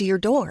ship to your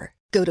door.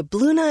 Go to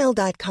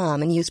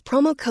BlueNile.com and use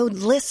promo code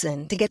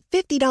LISTEN to get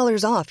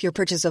 $50 off your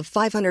purchase of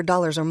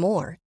 $500 or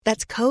more.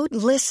 That's code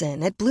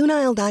LISTEN at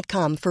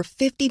BlueNile.com for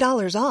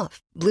 $50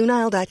 off.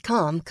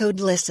 BlueNile.com,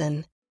 code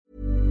LISTEN.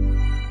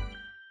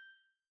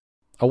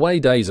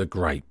 Away days are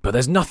great, but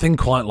there's nothing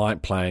quite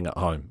like playing at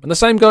home. And the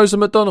same goes for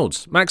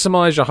McDonald's.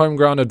 Maximise your home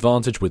ground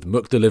advantage with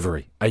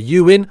McDelivery. Are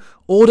you in?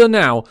 Order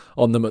now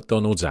on the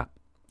McDonald's app.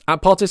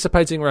 At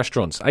participating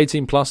restaurants,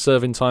 18 plus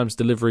serving times,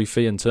 delivery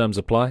fee and terms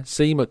apply.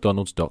 See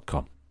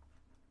mcdonalds.com.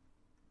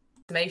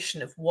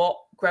 Of what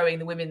growing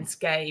the women's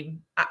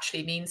game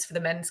actually means for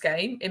the men's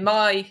game. In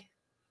my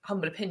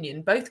humble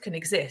opinion, both can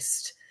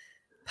exist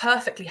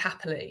perfectly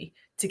happily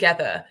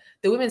together.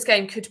 The women's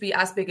game could be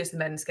as big as the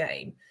men's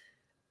game,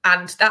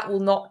 and that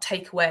will not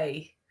take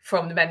away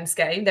from the men's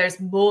game. There's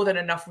more than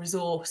enough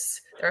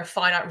resource. There are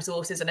finite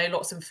resources. I know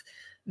lots of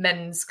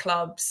men's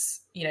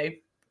clubs,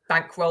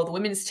 bankroll the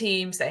women's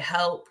teams. They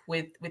help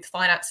with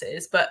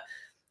finances. But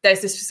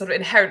there's this sort of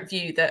inherent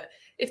view that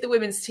if the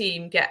women's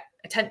team get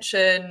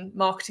attention,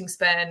 marketing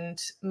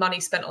spend,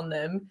 money spent on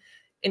them,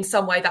 in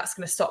some way that's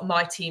going to stop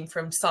my team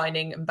from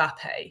signing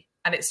Mbappe.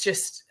 And it's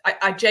just,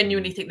 I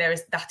genuinely think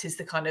that is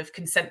the kind of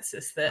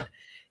consensus that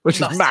which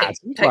is mad,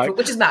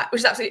 which is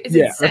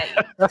absolutely insane.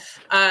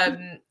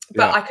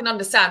 But I can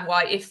understand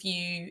why, if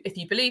you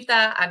believe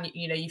that and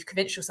you've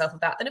convinced yourself of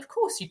that, then of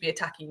course you'd be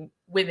attacking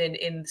women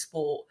in the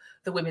sport,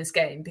 the women's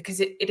game, because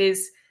it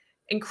is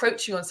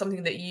encroaching on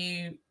something that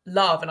you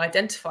love and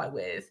identify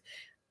with.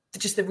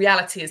 Just the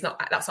reality is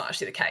that's not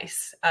actually the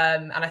case,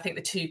 and I think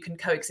the two can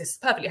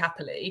coexist perfectly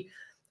happily.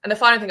 And the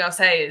final thing I'll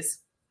say is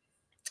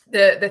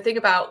the thing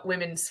about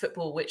women's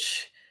football,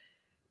 which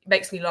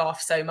makes me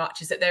laugh so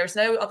much, is that there is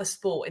no other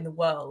sport in the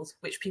world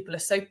which people are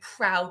so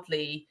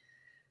proudly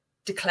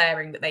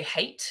declaring that they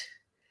hate.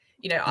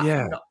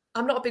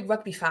 I'm not a big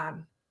rugby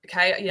fan.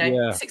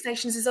 Okay, Six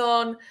Nations is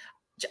on.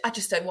 I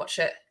just don't watch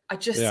it.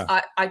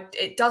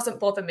 It doesn't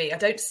bother me. I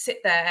don't sit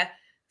there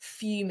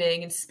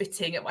fuming and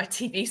spitting at my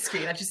TV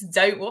screen. I just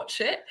don't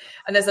watch it.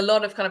 And there's a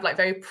lot of kind of like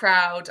very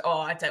proud,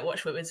 I don't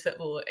watch women's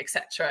football,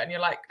 etc. And you're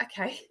like,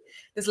 okay,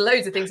 there's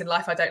loads of things in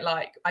life I don't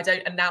like. I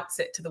don't announce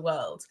it to the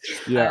world.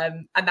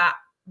 And that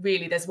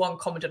really, there's one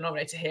common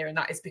denominator here, and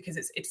that is because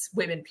it's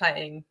women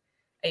playing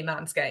a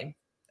man's game.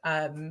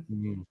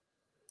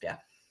 Yeah.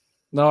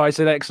 No, it's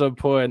an excellent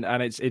point,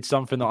 and it's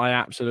something that I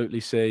absolutely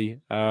see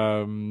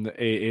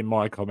in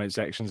my comment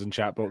sections and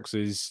chat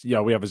boxes. Yeah,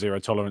 we have a zero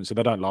tolerance, so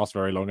they don't last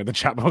very long in the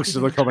chat boxes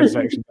of the comment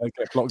section. They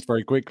get blocked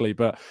very quickly.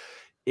 But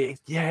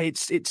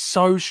it's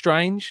so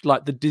strange,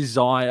 like the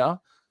desire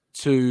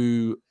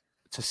to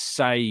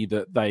say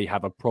that they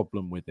have a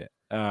problem with it.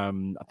 I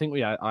think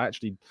I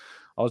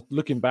was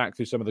looking back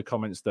through some of the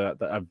comments that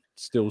have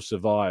still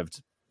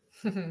survived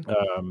on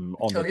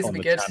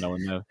the channel,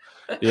 and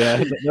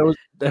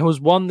there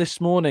was one this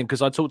morning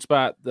because I talked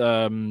about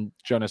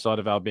Jonas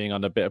Eidevall being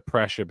under a bit of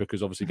pressure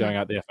because obviously going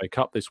out the FA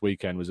Cup this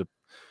weekend was a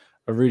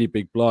really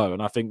big blow,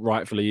 and I think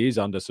rightfully he is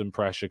under some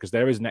pressure because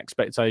there is an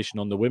expectation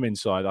on the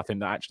women's side, I think,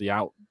 that actually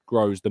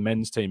outgrows the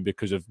men's team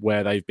because of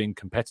where they've been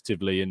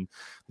competitively in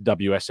the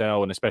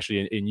WSL and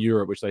especially in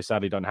Europe, which they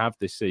sadly don't have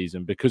this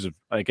season because of,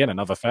 again,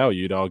 another failure,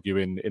 you'd argue,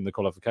 in the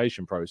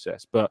qualification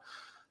process. But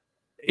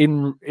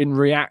in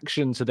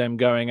reaction to them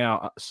going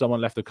out,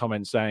 someone left a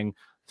comment saying,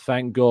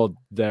 "Thank God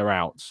they're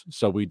out,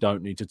 so we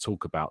don't need to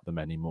talk about them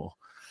anymore."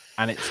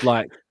 And it's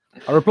like,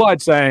 I replied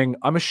saying,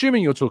 "I'm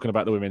assuming you're talking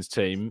about the women's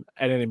team,"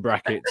 and then in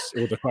brackets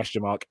or the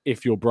question mark,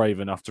 "If you're brave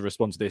enough to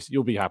respond to this,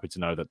 you'll be happy to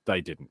know that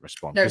they didn't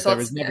respond." No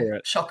response.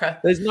 Shocker.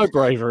 There's no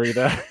bravery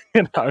there,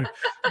 you know.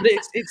 But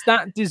it's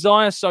that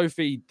desire,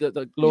 Sophie,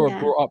 that Laura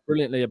brought up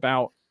brilliantly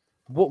about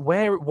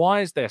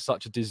why is there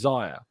such a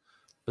desire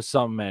for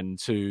some men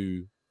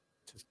to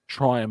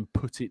try and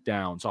put it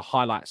down, to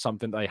highlight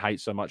something they hate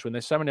so much when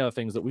there's so many other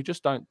things that we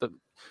just don't.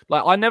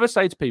 Like, I never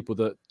say to people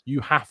that you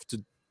have to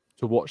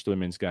watch the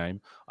women's game.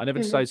 I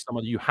never say to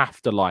someone you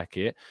have to like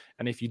it,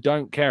 and if you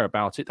don't care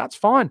about it, that's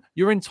fine.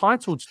 You're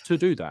entitled to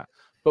do that.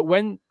 But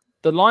when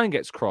the line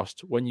gets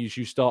crossed, when you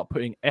start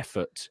putting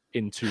effort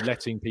into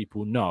letting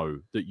people know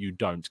that you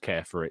don't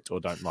care for it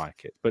or don't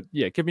like it. But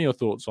yeah, give me your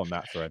thoughts on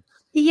that, Fred.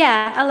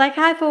 Yeah, like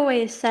I've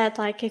always said,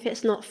 like if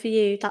it's not for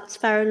you, that's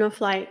fair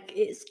enough. Like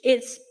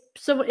it's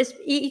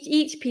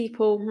each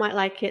people might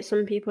like it,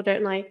 some people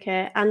don't like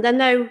it, and I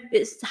know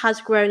it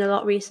has grown a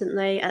lot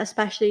recently,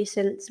 especially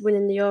since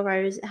winning the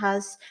Euros. It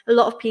has, a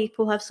lot of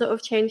people have sort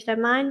of changed their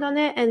mind on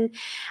it, and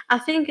I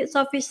think it's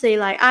obviously,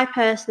 like, I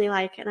personally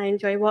like it and I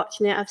enjoy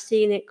watching it. I've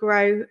seen it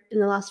grow in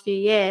the last few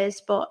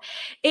years, but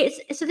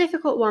it's a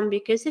difficult one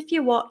because if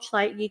you watch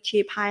like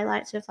YouTube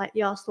highlights of like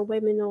the Arsenal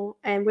women or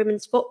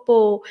women's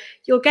football,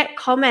 you'll get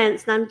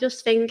comments, and I'm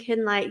just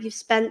thinking, like, you've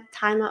spent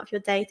time out of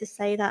your day to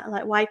say that,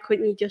 like, why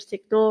couldn't you just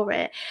ignore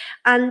it?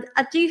 And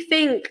I do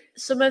think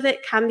some of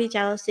it can be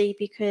jealousy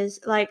because,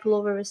 like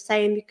Laura was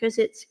saying, because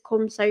it's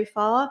come so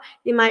far,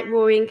 you might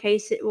worry in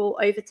case it will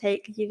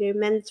overtake,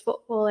 men's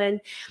football,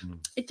 and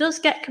it does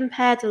get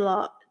compared a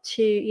lot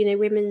to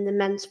women and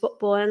men's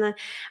football, and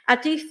I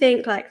do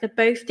think, like, they're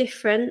both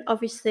different.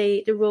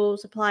 Obviously the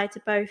rules apply to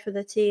both of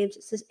the teams.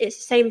 It's the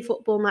same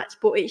football match,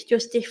 but it's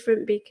just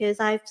different because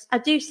I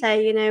do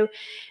say,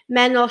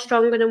 men are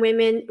stronger than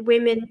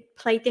women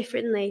play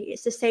differently.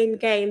 It's the same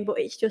game, but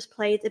it's just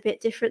played a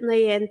bit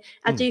differently, and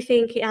I do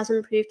think it has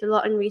improved a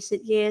lot in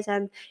recent years,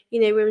 and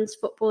women's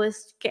football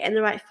is getting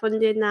the right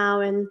funding now,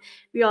 and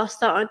we are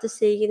starting to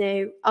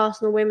see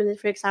Arsenal women,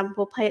 for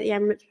example, play at the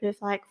Emirates with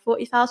like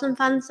 40,000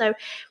 fans, so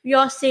we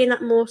are seeing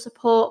that more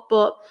support.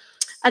 But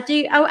I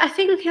think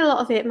a lot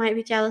of it might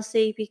be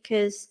jealousy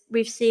because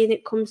we've seen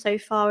it come so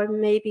far,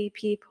 and maybe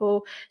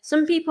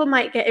some people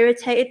might get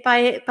irritated by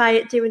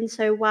it doing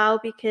so well,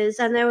 because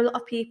I know a lot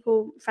of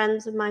people,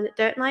 friends of mine, that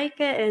don't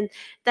like it, and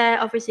they're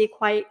obviously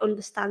quite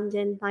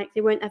understanding, like they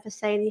won't ever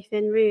say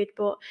anything rude,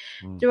 but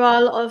there are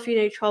a lot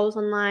of trolls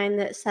online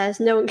that says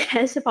no one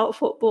cares about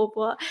football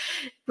but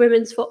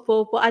women's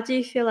football, but I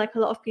do feel like a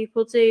lot of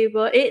people do.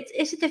 But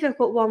it's a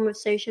difficult one with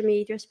social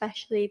media,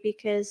 especially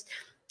because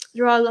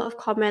there are a lot of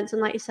comments,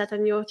 and like you said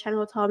on your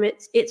channel, Tom,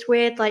 it's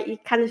weird. Like, you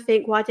kind of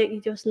think, why don't you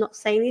just not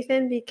say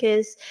anything,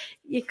 because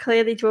you're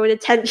clearly drawing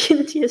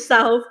attention to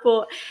yourself.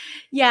 But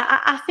yeah,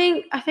 I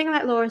think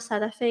like Laura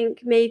said, I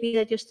think maybe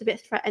they're just a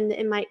bit threatened that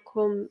it might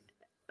come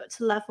to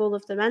the level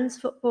of the men's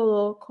football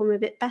or come a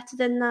bit better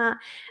than that.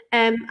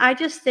 I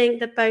just think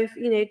they're both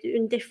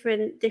doing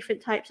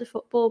different types of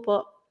football,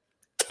 but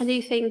I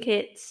do think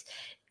it's,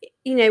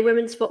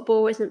 women's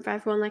football isn't for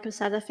everyone. Like I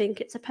said, I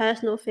think it's a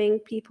personal thing.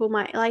 People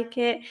might like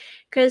it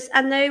because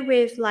I know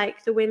with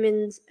like the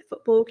women's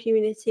football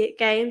community at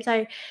games,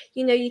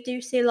 you do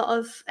see a lot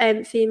of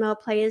female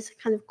players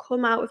kind of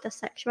come out with their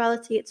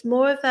sexuality. It's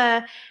more of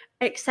a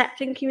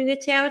accepting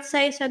community, I would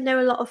say. So I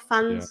know a lot of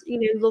fans,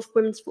 love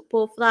women's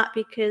football for that,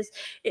 because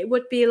it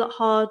would be a lot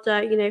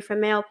harder, for a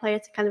male player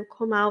to kind of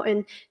come out,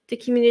 and the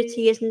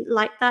community isn't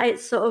like that.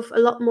 It's sort of a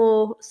lot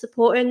more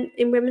supporting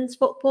in women's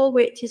football,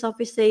 which is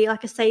obviously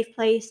like a safe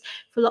place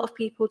for a lot of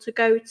people to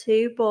go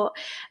to. But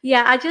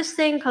yeah, I just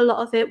think a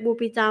lot of it will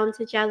be down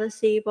to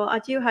jealousy, but I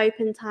do hope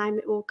in time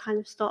it will kind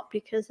of stop,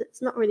 because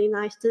it's not really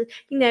nice to,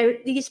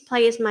 these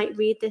players might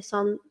read this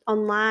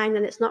online,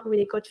 and it's not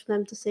really good for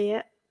them to see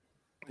it.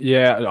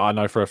 Yeah, I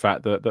know for a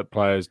fact that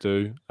players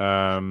do.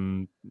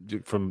 From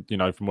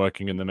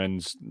working in the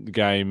men's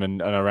game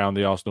and around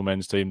the Arsenal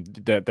men's team,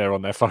 they're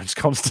on their phones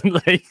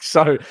constantly.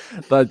 So,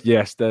 but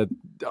yes,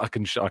 I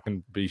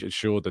can be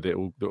assured that it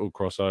will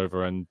cross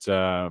over. And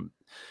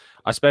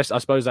I suppose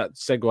that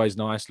segues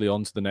nicely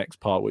onto the next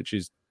part, which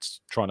is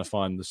trying to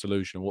find the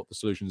solution, what the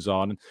solutions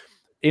are. And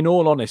in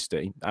all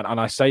honesty, and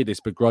I say this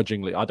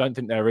begrudgingly, I don't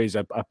think there is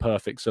a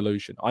perfect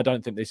solution. I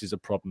don't think this is a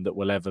problem that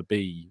will ever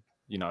be,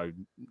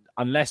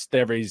 unless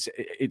there is,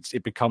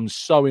 it becomes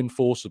so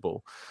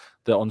enforceable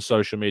that on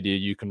social media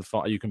you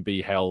can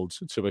be held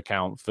to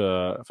account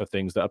for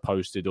things that are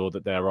posted, or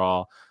that there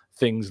are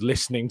things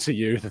listening to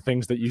you, the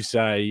things that you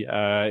say,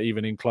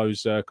 even in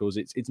closed circles.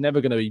 It's never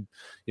going to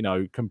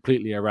be,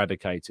 completely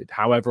eradicated.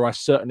 However, I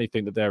certainly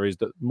think that there is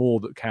more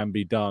that can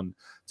be done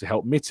to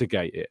help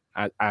mitigate it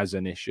as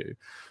an issue.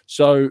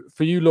 So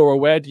for you, Laura,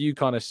 where do you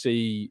kind of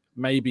see,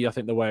 maybe I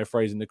think the way of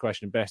phrasing the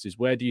question best is,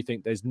 where do you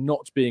think there's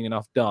not being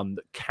enough done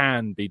that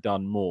can be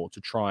done more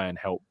to try and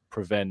help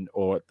prevent,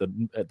 or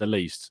at the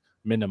least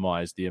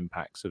minimize the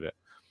impacts of it?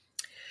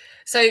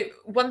 So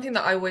one thing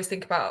that I always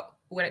think about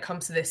when it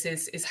comes to this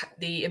is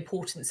the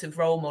importance of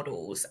role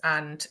models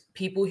and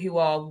people who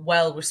are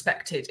well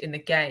respected in the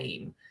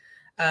game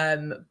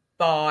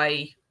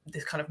by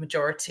this kind of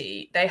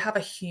majority. They have a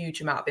huge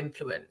amount of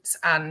influence.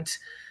 And,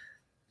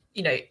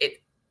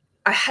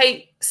 I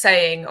hate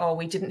saying, oh,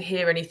 we didn't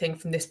hear anything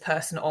from this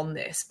person on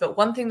this. But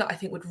one thing that I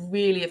think would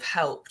really have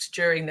helped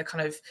during the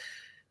kind of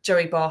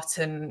Joey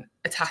Barton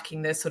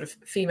attacking the sort of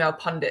female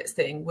pundits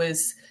thing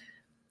was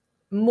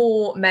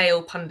more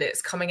male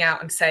pundits coming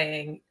out and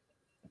saying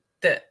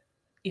that,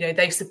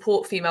 they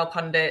support female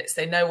pundits,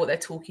 they know what they're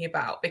talking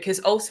about,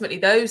 because ultimately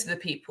those are the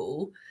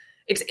people.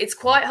 It's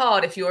quite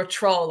hard if you're a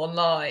troll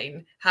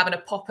online having a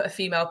pop at a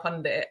female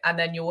pundit, and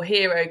then your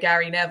hero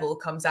Gary Neville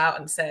comes out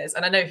and says,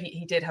 and I know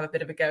he did have a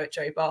bit of a go at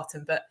Joey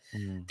Barton, but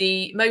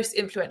the most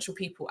influential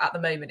people at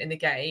the moment in the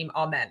game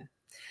are men,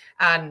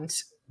 and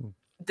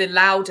the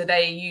louder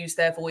they use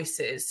their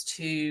voices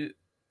to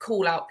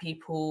call out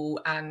people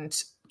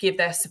and give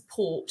their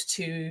support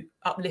to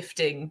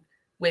uplifting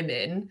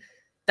women,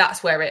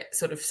 that's where it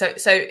sort of, so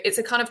it's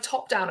a kind of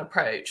top-down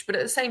approach. But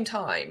at the same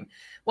time,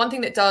 one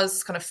thing that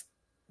does kind of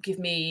give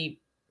me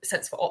a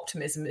sense of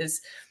optimism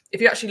is,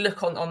 if you actually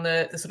look on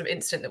the sort of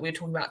incident that we were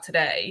talking about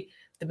today,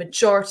 the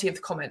majority of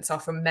the comments are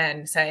from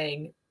men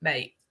saying,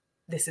 mate,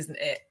 this isn't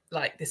it,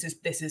 like this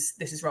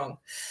is wrong.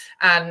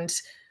 And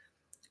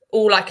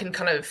all I can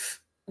kind of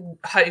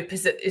hope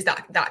is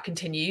that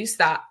continues,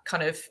 that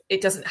kind of,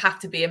 it doesn't have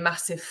to be a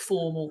massive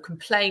formal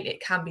complaint. It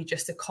can be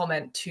just a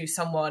comment to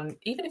someone,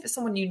 even if it's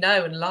someone you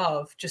know and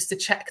love, just to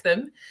check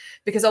them,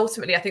 because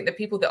ultimately I think the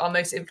people that are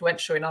most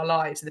influential in our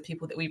lives are the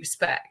people that we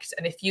respect.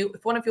 And if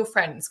one of your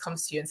friends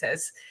comes to you and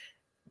says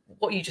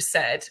what you just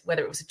said,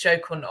 whether it was a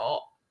joke or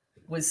not,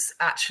 was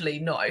actually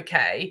not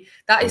okay,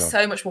 that is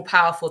so much more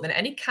powerful than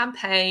any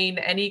campaign,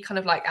 any kind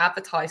of like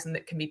advertising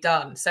that can be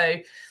done. So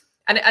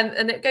and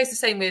it goes the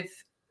same with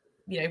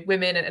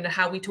women and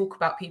how we talk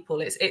about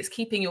people. It's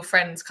keeping your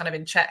friends kind of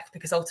in check,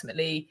 because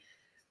ultimately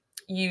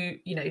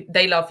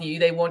they love you,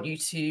 they want you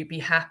to be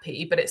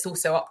happy, but it's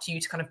also up to you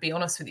to kind of be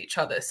honest with each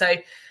other. So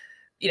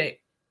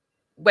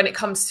when it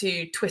comes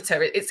to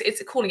Twitter,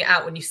 it's calling it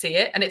out when you see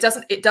it, and it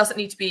doesn't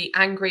need to be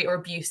angry or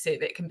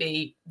abusive. It can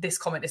be, this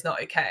comment is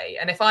not okay.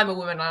 And if I'm a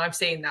woman and I'm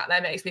seeing that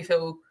makes me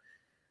feel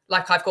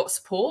like I've got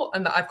support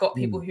and that I've got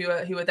people who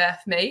are there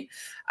for me.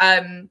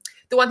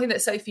 The one thing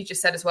that Sophie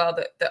just said as well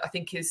that I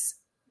think is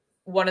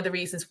one of the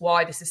reasons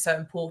why this is so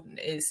important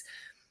is,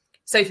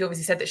 Sophie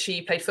obviously said that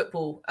she played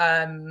football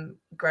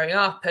growing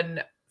up,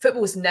 and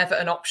football was never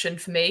an option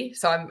for me.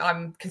 So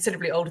I'm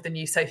considerably older than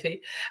you,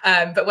 Sophie.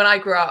 But when I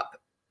grew up,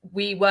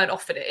 we weren't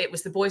offered it. It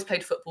was the boys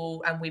played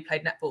football and we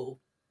played netball.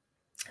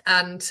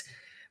 And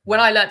when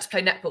I learned to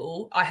play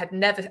netball, I had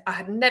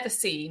never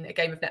seen a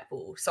game of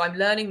netball. So I'm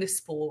learning this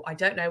sport. I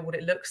don't know what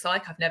it looks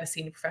like. I've never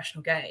seen a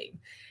professional game.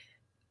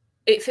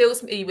 It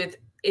fills me with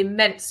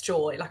immense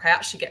joy. Like, I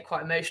actually get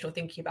quite emotional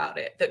thinking about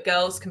it, that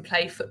girls can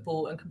play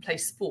football and can play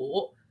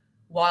sport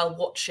while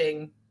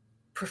watching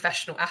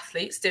professional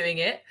athletes doing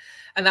it.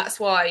 And that's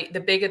why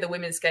the bigger the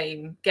women's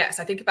game gets,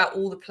 I think about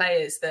all the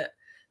players that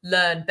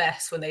learn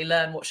best when they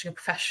learn watching a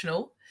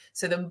professional.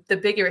 So the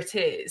bigger it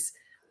is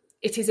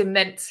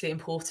immensely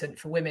important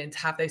for women to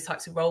have those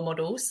types of role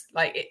models.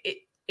 Like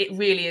it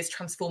really is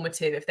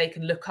transformative if they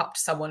can look up to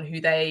someone who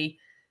they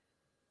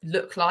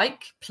look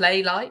like,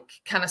 play like,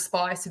 can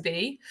aspire to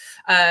be.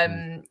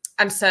 And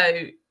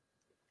so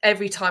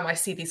every time I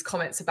see these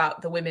comments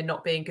about the women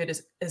not being good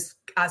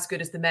as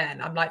good as the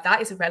men, I'm like,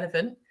 that is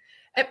irrelevant.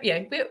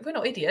 We're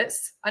not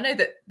idiots. I know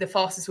that the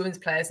fastest women's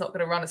player is not going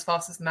to run as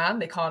fast as the man.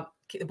 They can't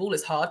kick the ball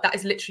as hard. That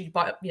is literally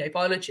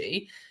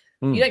biology.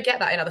 You don't get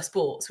that in other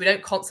sports. We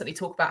don't constantly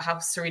talk about how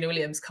Serena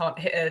Williams can't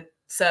hit a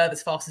serve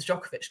as fast as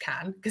Djokovic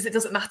can, because it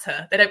doesn't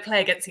matter. They don't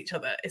play against each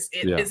other. It's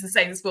the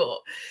same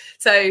sport.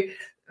 So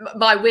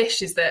my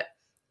wish is that,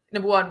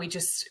 number one,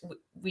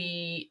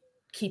 we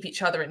keep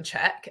each other in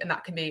check, and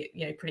that can be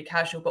pretty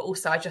casual, but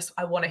also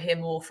I want to hear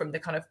more from the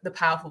kind of the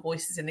powerful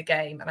voices in the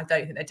game, and I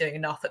don't think they're doing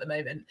enough at the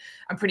moment.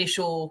 I'm pretty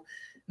sure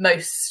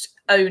most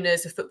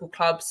owners of football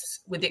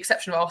clubs, with the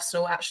exception of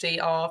Arsenal, actually,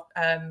 our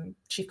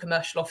chief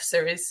commercial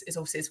officer is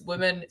obviously a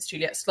woman. It's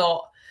Juliet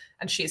Slot,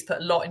 and she has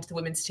put a lot into the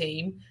women's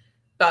team,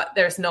 but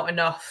there's not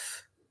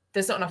enough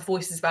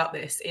voices about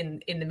this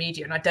in the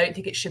media, and I don't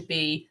think it should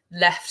be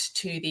left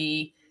to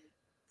the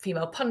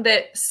female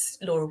pundits,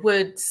 Laura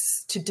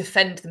Woods, to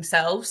defend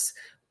themselves.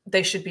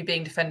 They should be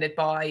being defended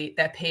by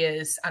their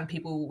peers and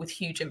people with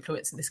huge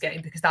influence in this game,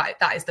 because that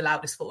is the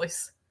loudest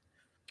voice.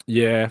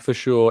 Yeah, for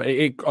sure.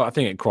 I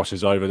think it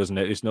crosses over, doesn't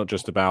it? It's not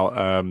just about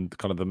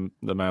kind of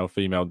the male,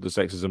 female, the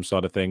sexism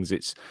side of things.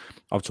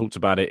 I've talked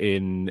about it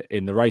in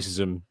the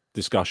racism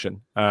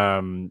discussion,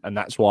 and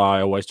that's why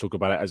I always talk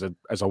about it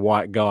as a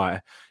white guy.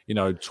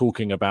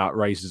 Talking about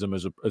racism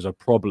as a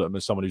problem,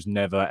 as someone who's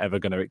never ever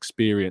going to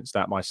experience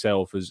that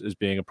myself as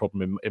being a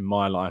problem in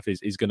my life,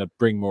 is going to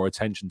bring more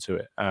attention to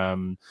it.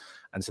 And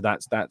so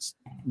that's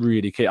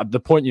really key. The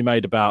point you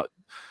made about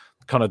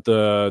kind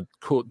of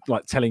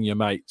like telling your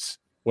mates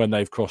when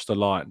they've crossed the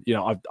line.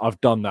 I've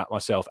done that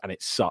myself, and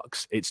it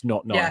sucks. It's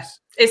not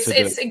nice. Yeah.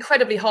 It's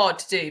incredibly hard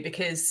to do,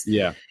 because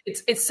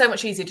it's so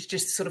much easier to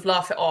just sort of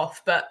laugh it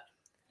off, but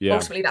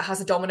ultimately that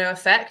has a domino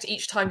effect.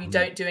 Each time you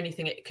don't do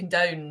anything, it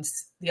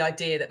condones the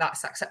idea that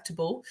that's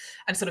acceptable,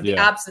 and sort of the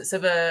absence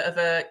of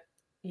a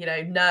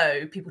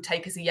no, people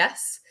take as a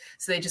yes,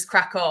 so they just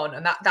crack on,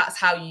 and that's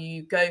how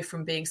you go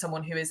from being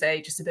someone who is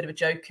just a bit of a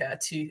joker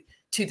to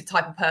the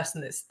type of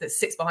person that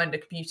sits behind a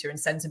computer and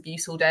sends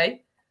abuse all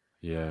day.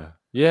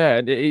 Yeah,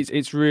 and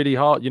it's really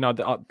hard.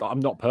 I'm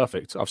not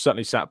perfect. I've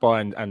certainly sat by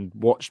and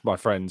watched my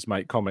friends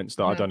make comments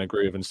that I don't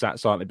agree with, and sat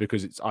silently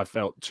because I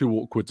felt too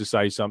awkward to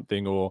say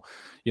something, or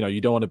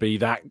you don't want to be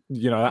that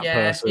that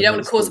person. You don't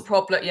want to cause a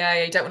problem.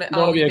 Yeah, you don't want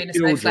to. Be a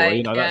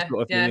killjoy, that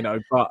sort of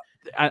thing. But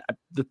at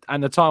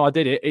the time I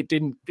did it, it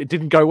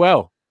didn't go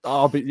well.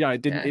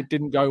 It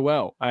didn't go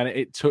well, and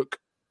it took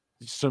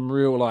some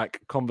real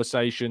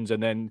conversations,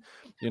 and then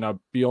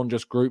beyond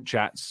just group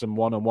chats, some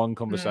one-on-one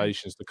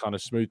conversations to kind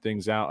of smooth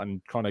things out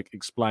and kind of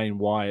explain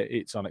why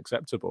it's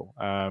unacceptable,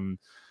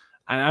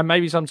 and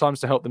maybe sometimes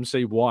to help them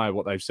see why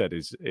what they've said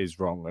is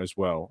wrong as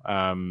well.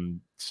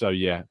 So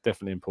yeah,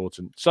 definitely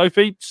important.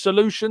 Sophie,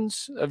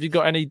 solutions, have you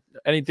got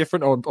any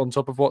different on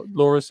top of what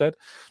Laura said?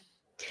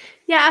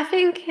 Yeah, I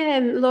think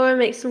Laura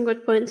makes some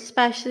good points,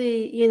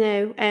 especially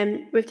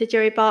with the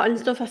Joey Barton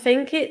stuff. I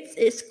think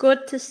it's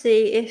good to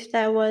see if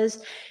there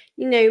was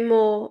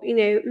more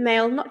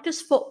male, not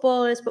just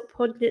footballers but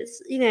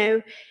pundits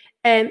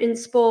in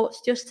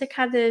sports, just to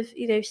kind of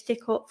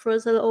stick up for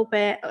us a little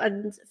bit,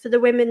 and for the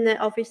women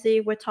that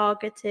obviously were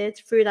targeted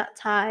through that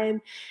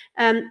time.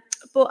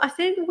 But I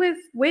think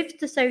with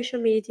the social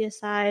media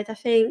side, I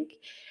think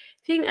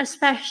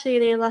especially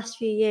in the last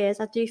few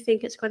years, I do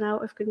think it's gone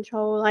out of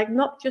control.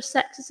 Not just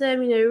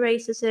sexism,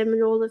 racism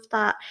and all of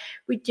that.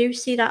 We do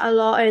see that a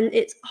lot, and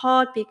it's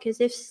hard because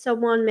if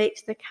someone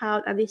makes an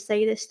account and they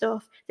say this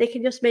stuff, they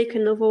can just make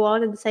another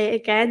one and say it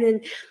again,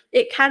 and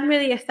it can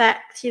really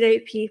affect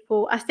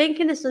people. I think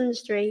in this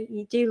industry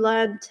you do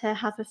learn to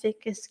have a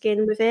thicker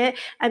skin with it.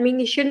 I mean,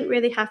 you shouldn't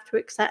really have to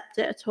accept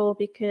it at all,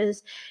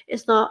 because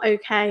it's not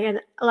okay.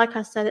 And like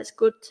I said, it's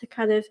good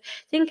to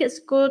it's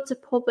good to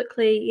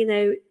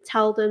publicly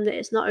tell them that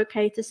it's not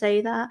okay to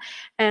say that.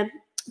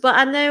 But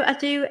I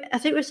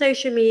think with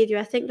social media,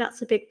 I think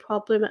that's a big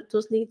problem that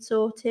does need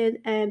sorting.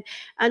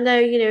 I know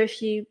a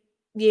few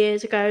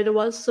years ago there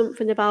was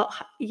something about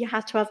you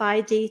had to have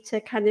ID to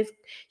kind of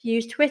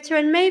use Twitter,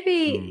 and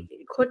maybe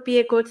it could be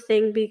a good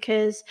thing,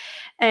 because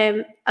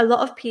a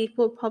lot of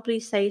people probably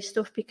say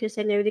stuff because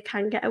they know they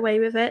can get away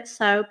with it.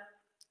 So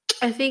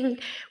I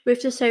think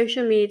with the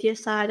social media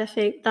side, I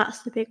think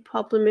that's the big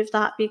problem with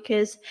that,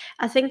 because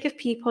I think if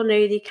people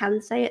know they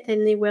can say it,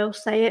 then they will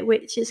say it,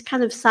 which is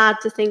kind of sad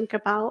to think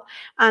about.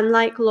 And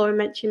like Laura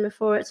mentioned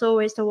before, it's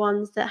always the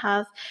ones that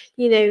have,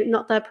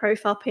 not their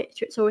profile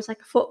picture. It's always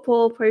like a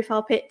football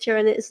profile picture,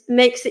 and it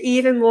makes it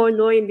even more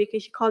annoying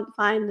because you can't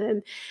find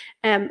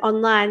them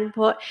online.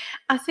 But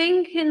I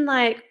think in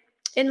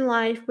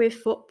life with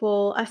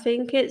football, I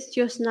think it's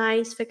just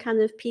nice for kind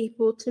of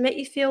people to make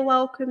you feel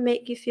welcome,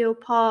 make you feel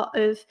part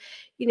of,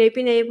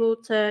 being able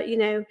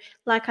to,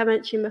 like I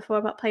mentioned before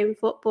about playing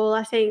football.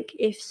 I think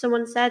if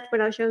someone said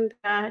when I was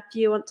younger, do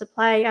you want to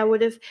play? I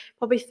would have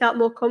probably felt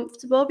more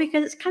comfortable,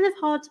 because it's kind of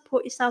hard to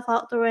put yourself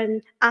out there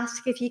and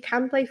ask if you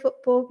can play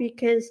football,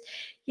 because,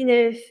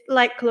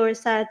 like Laura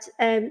said,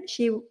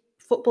 she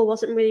football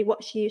wasn't really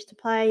what she used to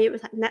play. It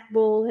was like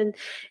netball, and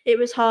it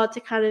was hard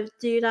to kind of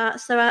do that.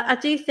 So I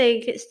do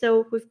think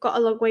we've got a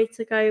long way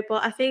to go,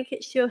 but I think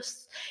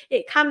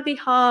it can be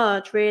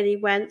hard really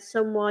when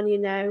someone,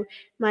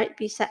 might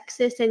be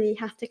sexist, and you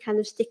have to kind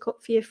of stick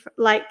up for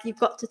like, you've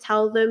got to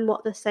tell them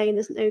what they're saying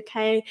isn't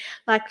okay.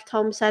 Like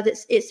Tom said,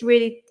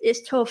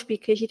 it's tough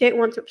because you don't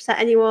want to upset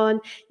anyone.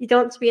 You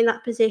don't want to be in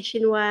that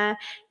position where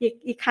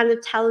you're kind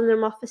of telling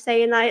them off for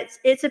saying that.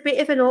 It's a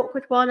bit of an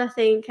awkward one, I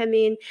think. I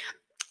mean,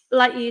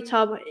 like you,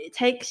 Tom,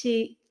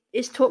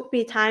 it's took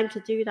me time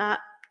to do that,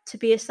 to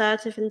be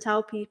assertive and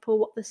tell people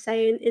what they're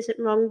saying isn't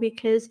wrong,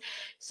 because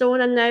someone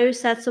I know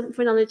said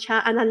something on the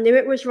chat and I knew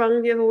it was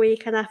wrong the other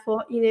week, and I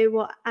thought, you know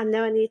what, I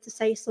know I need to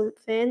say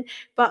something,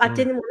 but I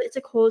didn't want it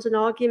to cause an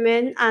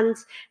argument, and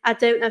I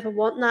don't ever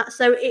want that.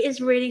 So it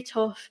is really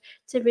tough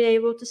to be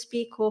able to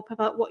speak up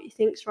about what you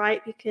think's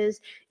right,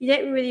 because you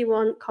don't really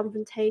want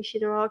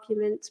confrontation or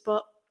arguments.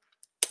 But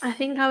I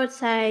think I would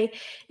say,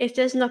 if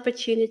there's an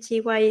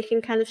opportunity where you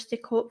can kind of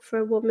stick up for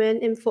a woman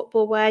in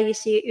football where you're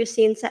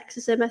seeing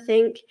sexism, I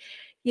think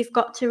you've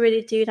got to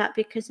really do that,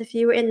 because if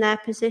you were in their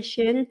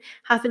position,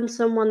 having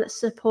someone that's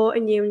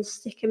supporting you and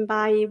sticking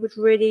by you would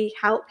really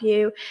help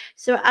you.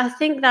 So I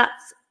think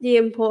that's the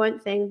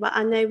important thing. But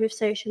I know with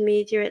social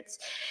media, it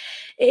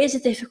is a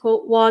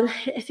difficult one.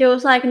 It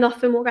feels like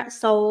nothing will get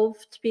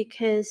solved,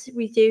 because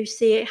we do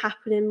see it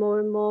happening more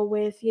and more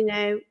with,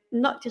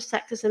 not just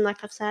sexism,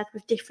 like I've said,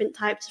 with different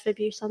types of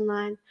abuse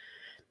online.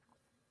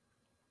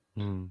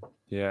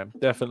 Yeah,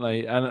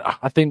 definitely. And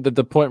I think that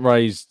the point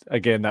raised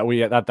again, that we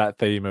had that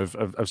theme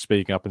of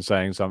speaking up and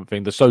saying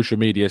something, the social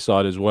media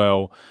side as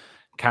well.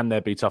 Can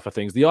there be tougher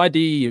things? The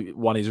ID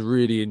one is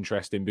really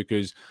interesting,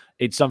 because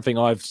it's something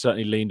I've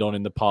certainly leaned on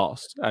in the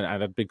past, and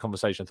had a big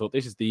conversation. I thought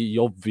this is the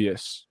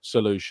obvious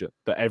solution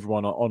that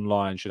everyone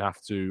online should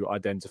have to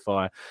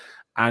identify.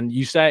 And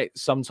you say it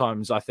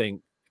sometimes, I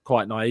think,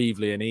 quite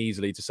naively and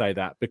easily to say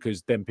that,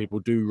 because then people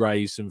do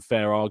raise some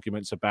fair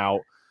arguments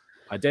about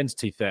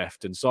identity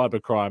theft and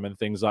cybercrime and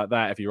things like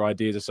that. If your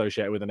ID is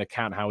associated with an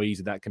account, how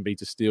easy that can be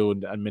to steal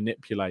and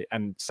manipulate.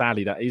 And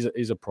sadly, that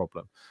is a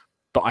problem.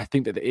 But I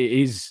think that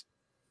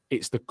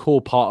it's the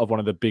core part of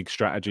one of the big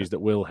strategies that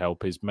will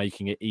help, is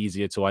making it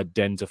easier to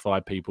identify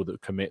people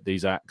that commit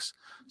these acts.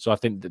 So I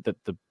think that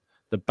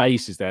the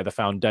base is there, the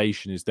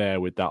foundation is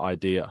there with that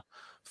idea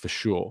for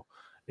sure.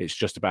 It's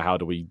just about how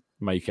do we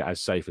make it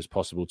as safe as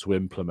possible to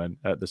implement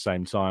at the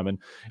same time. And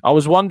I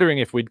was wondering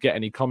if we'd get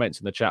any comments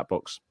in the chat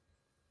box.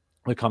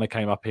 It kind of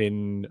came up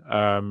in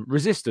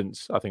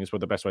Resistance, I think is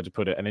what the best way to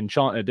put it. And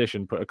Enchanted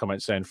Edition put a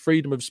comment saying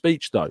freedom of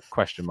speech, though, ?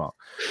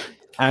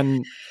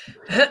 And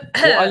what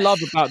I love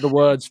about the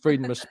words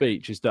freedom of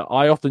speech is that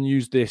I often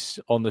use this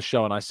on the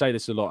show, and I say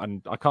this a lot,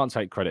 and I can't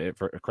take credit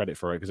for it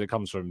because it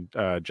comes from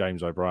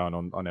James O'Brien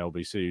on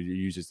LBC, who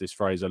uses this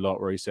phrase a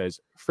lot, where he says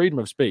freedom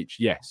of speech,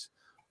 yes,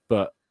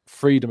 but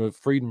freedom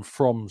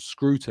from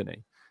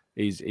scrutiny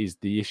is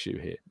the issue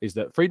here. Is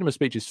that freedom of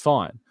speech is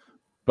fine,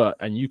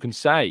 and you can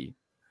say,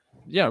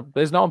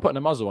 there's no one putting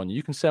a muzzle on you.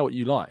 You can say what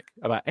you like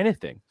about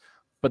anything,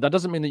 but that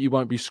doesn't mean that you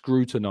won't be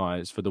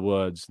scrutinized for the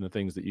words and the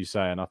things that you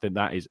say. And I think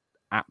that is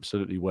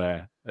absolutely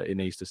where it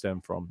needs to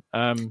stem from.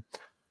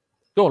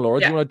 Go on, Laura,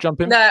 do you want to jump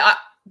in? No,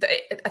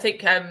 I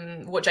think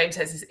what James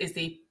says is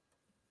the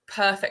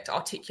perfect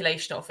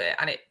articulation of it,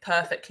 and it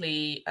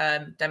perfectly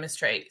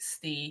demonstrates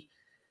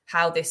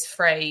how this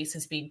phrase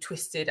has been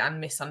twisted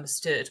and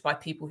misunderstood by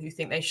people who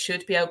think they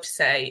should be able to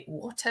say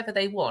whatever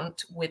they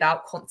want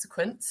without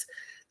consequence.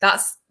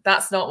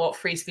 That's not what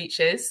free speech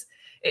is.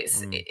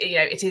 It's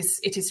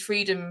it is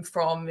freedom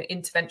from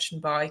intervention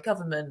by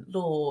government,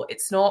 law.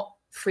 It's not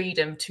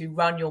freedom to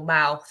run your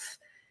mouth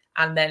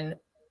and then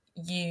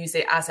use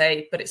it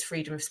but it's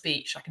freedom of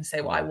speech. I can say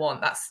what I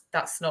want.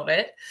 That's not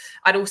it.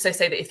 I'd also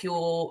say that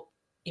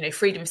if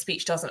freedom of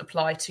speech doesn't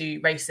apply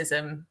to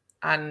racism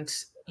and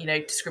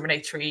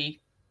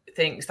discriminatory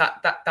things,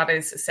 that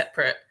is a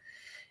separate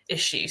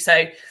issue.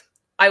 So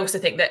I also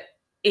think that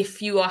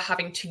if you are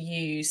having to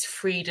use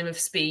freedom of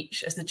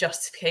speech as the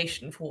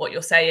justification for what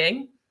you're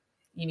saying,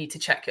 you need to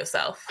check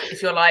yourself.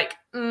 If you're like,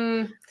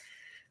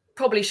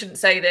 probably shouldn't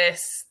say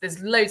this,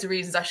 there's loads of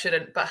reasons I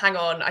shouldn't, but hang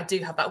on, I do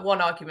have that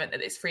one argument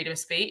that it's freedom of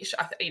speech.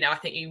 I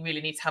think you really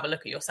need to have a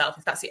look at yourself.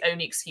 If that's the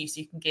only excuse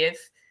you can give,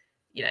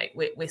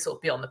 we're sort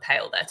of beyond the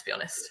pale there, to be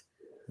honest.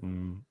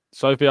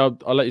 Sophie, I'll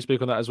let you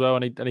speak on that as well.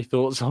 Any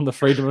thoughts on the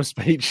freedom of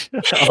speech?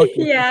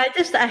 Yeah,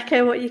 just to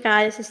echo what you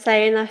guys are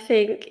saying. I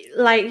think,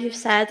 like you've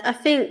said, I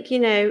think,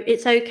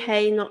 it's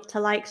okay not to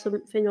like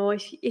something, or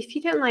if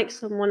you don't like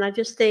someone, I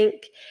just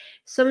think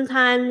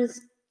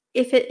sometimes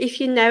if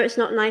it's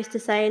not nice to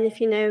say, and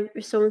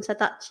if someone said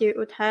that to you, it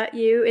would hurt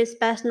you, it's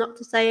best not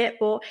to say it.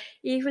 But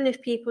even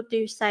if people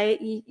do say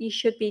it, you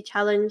should be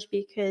challenged,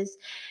 because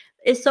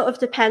it sort of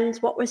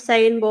depends what we're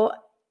saying. But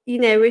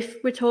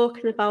if we're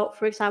talking about,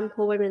 for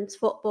example, women's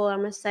football,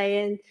 and we're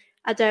saying,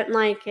 I don't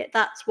like it,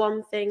 that's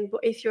one thing.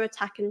 But if you're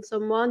attacking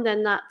someone,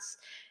 then that's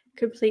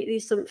completely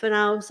something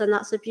else, and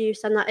that's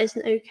abuse, and that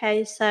isn't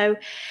okay. So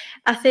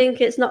I think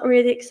it's not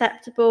really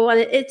acceptable, and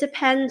it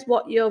depends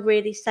what you're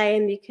really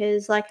saying,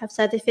 because like I've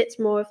said, if it's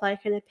more of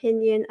like an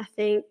opinion, I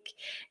think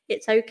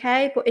it's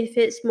okay. But if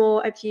it's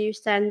more abuse,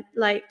 then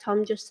like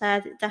Tom just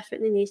said, it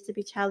definitely needs to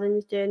be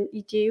challenged, and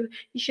you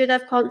should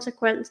have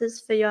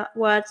consequences for your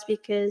words,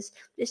 because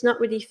it's not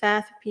really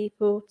fair for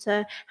people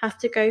to have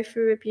to go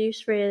through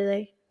abuse,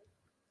 really.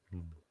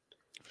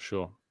 For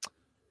sure.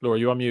 Laura,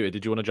 you unmuted.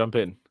 Did you want to jump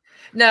in?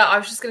 No, I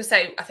was just going to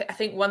say, I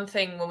think one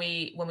thing when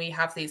we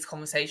have these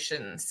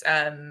conversations,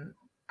 and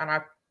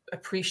I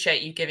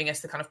appreciate you giving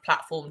us the kind of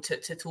platform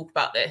to talk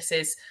about this,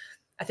 is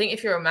I think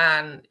if you're a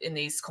man in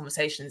these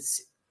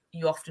conversations,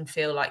 you often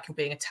feel like you're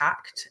being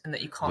attacked and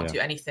that you can't do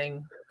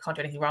anything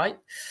right.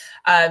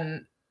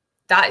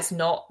 That is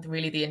not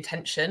really the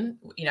intention.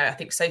 You know, I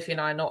think Sophie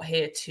and I are not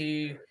here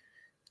to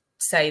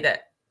say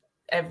that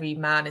every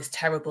man is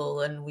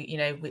terrible and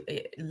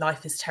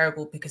life is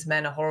terrible because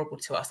men are horrible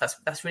to us.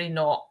 That's really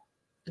not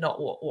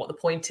what the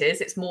point is.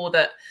 It's more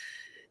that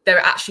there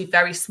are actually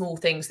very small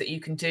things that you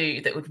can do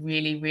that would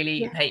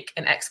really make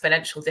an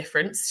exponential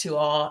difference to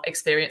our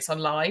experience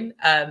online,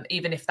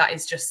 even if that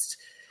is just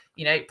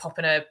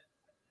popping a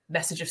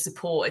message of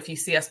support if you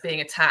see us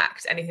being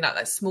attacked, anything like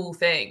that. Small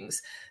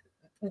things.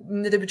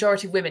 The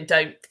majority of women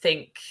don't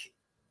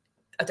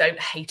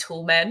hate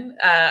all men,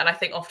 and I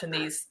think often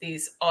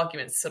these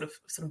arguments sort of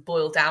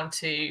boil down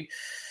to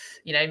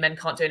men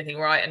can't do anything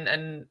right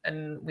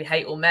and we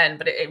hate all men,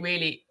 but it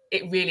really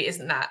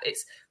isn't that.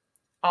 It's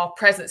our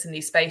presence in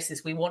these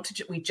spaces. We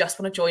just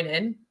want to join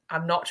in.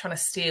 I'm not trying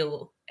to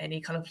steal any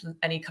kind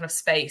of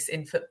space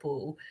in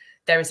football.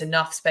 There is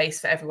enough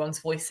space for everyone's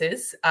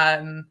voices.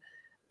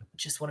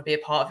 Just want to be a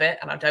part of it,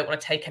 and I don't want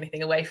to take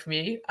anything away from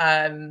you,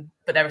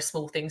 but there are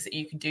small things that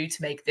you can do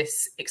to make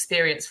this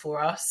experience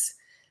for us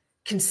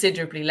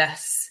considerably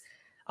less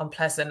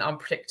unpleasant,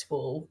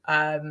 unpredictable,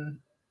 and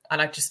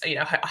I just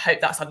I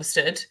hope that's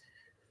understood.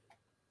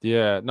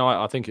 Yeah, no,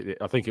 I think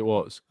it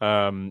was,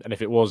 and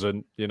if it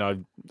wasn't,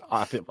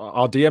 I think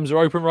our DMs are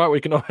open, right?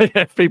 We can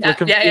if people are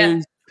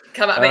confused.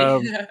 Come at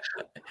me.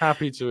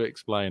 Happy to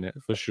explain it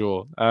for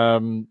sure.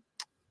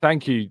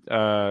 Thank you,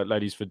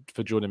 ladies,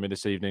 for joining me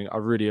this evening. I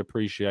really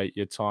appreciate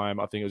your time.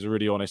 I think it was a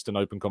really honest and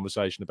open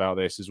conversation about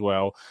this as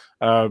well.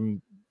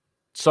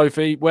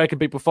 Sophie, where can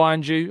people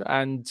find you,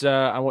 and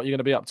what you're going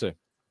to be up to?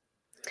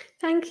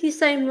 Thank you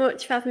so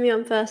much for having me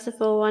on, first of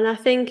all. And I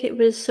think it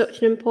was such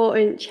an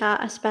important chat,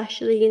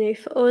 especially,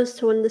 for us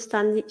to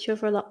understand each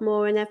other a lot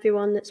more and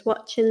everyone that's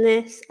watching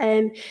this.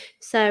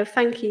 So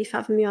thank you for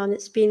having me on.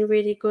 It's been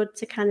really good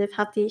to kind of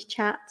have these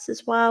chats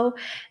as well.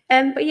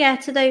 But yeah,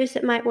 to those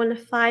that might want to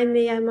find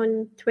me, I'm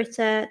on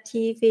Twitter,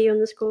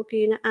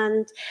 TV_Guna,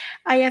 and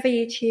I have a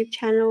YouTube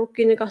channel,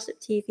 Guna Gossip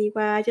TV,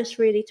 where I just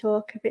really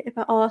talk a bit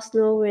about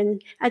Arsenal.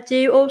 And I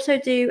do also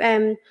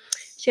do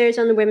shows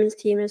on the women's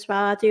team as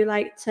well. I do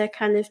like to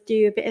kind of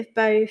do a bit of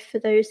both for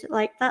those that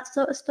like that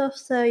sort of stuff.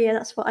 So yeah,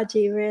 that's what I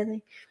do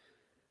really.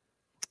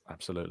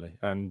 Absolutely.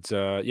 And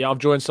I've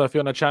joined Sophie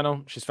on her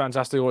channel. She's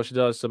fantastic at what she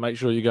does, so make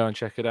sure you go and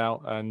check it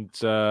out. And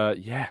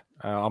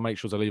I'll make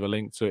sure to leave a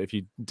link to it. If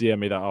you DM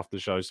me that after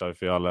the show,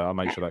 Sophie, I'll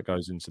make sure that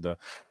goes into the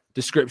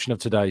description of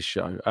today's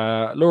show.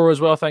 Laura as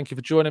well, thank you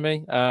for joining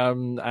me. Tell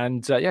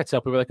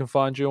people where they can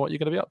find you and what you're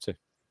going to be up to.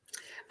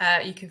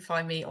 You can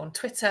find me on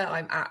Twitter.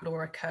 I'm at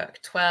Laura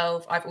Kirk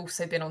 12. I've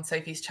also been on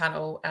Sophie's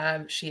channel.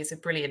 She is a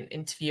brilliant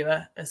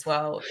interviewer as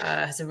well.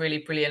 Has a really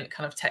brilliant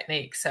kind of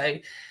technique. So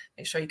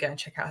make sure you go and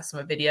check out some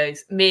of her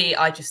videos. Me,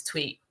 I just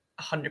tweet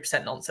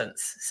 100%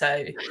 nonsense. So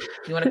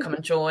if you want to come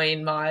and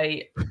join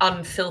my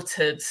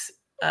unfiltered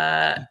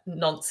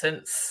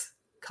nonsense,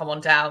 come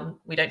on down.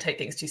 We don't take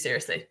things too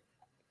seriously.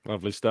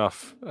 Lovely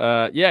stuff.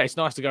 It's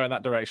nice to go in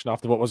that direction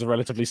after what was a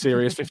relatively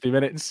serious 50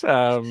 minutes.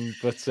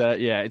 It's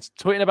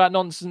tweeting about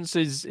nonsense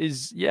is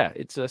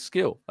it's a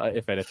skill,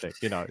 if anything,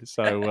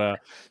 So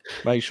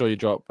make sure you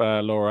drop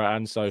Laura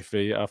and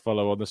Sophie a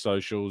follow on the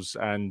socials,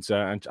 and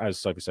as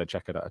Sophie said,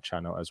 check out her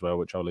channel as well,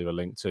 which I'll leave a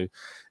link to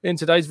in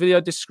today's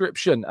video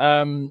description.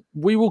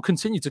 We will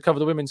continue to cover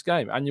the women's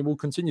game, and you will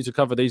continue to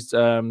cover these.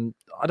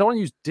 I don't want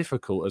to use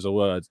difficult as a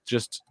word,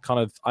 just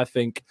kind of, I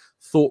think,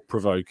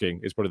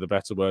 thought-provoking is probably the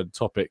better word,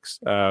 topics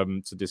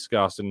to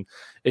discuss. And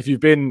if you've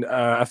been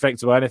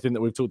affected by anything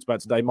that we've talked about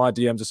today, my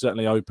DMs are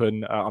certainly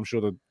open. I'm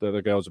sure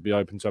the girls will be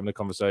open to having a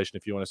conversation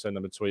if you want to send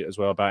them a tweet as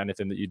well about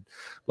anything that you'd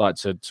like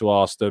to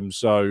ask them.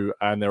 So,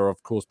 and there are,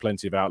 of course,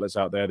 plenty of outlets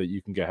out there that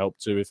you can get help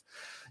to. If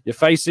you're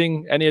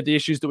facing any of the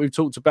issues that we've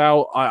talked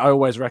about, I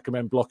always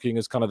recommend blocking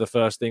as kind of the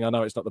first thing. I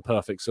know it's not the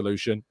perfect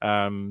solution,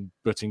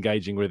 but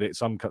engaging with it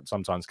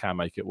sometimes can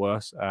make it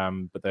worse.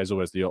 But there's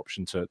always the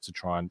option to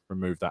try and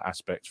remove that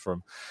aspect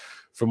from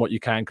from what you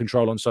can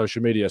control on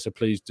social media. So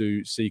please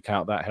do seek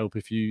out that help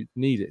if you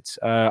need it.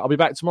 I'll be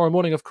back tomorrow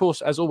morning, of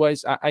course, as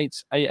always, at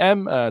 8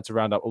 a.m. To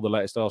round up all the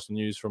latest Arsenal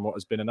news from what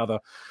has been another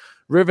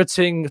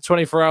riveting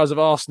 24 hours of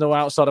Arsenal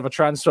outside of a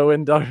transfer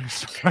window.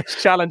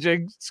 It's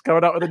challenging. It's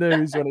coming up with the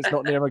news when it's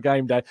not near a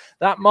game day.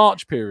 That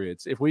March period,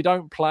 if we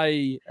don't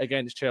play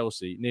against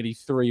Chelsea, nearly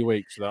 3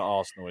 weeks without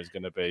Arsenal is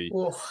going to be,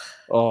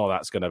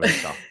 that's going to be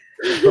tough.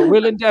 But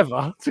we'll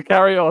endeavour to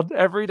carry on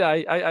every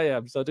day, 8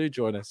 a.m. So do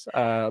join us.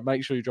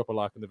 Make sure you drop a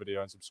like on the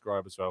video and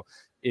subscribe as well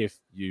if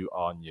you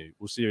are new.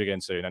 We'll see you again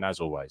soon. And as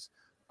always,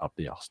 up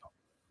the Arsenal.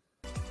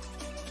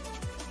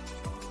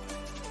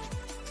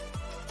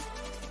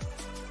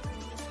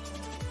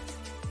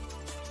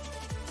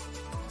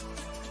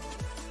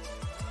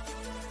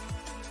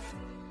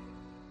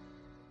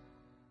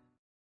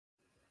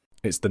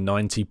 It's the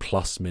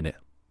 90-plus minute.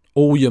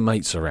 All your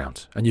mates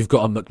around, and you've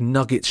got a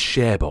McNuggets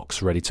share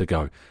box ready to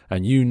go,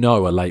 and you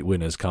know a late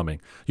winner's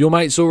coming. Your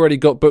mate's already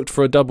got booked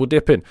for a double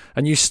dipping,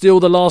 and you steal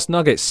the last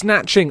nugget,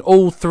 snatching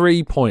all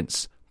 3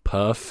 points.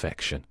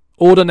 Perfection.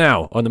 Order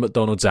now on the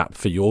McDonald's app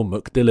for your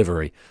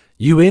McDelivery.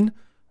 You in?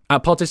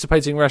 At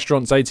participating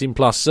restaurants, 18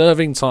 plus,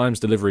 serving times,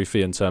 delivery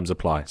fee and terms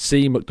apply.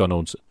 See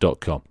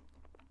mcdonalds.com.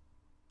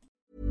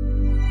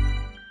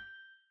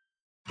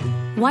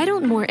 Why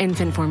don't more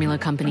infant formula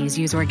companies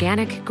use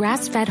organic,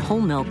 grass-fed whole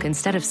milk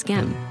instead of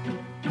skim?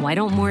 Why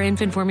don't more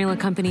infant formula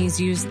companies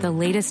use the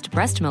latest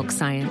breast milk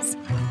science?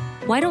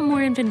 Why don't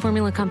more infant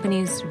formula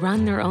companies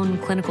run their own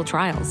clinical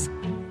trials?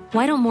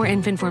 Why don't more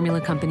infant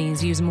formula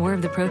companies use more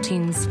of the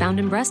proteins found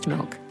in breast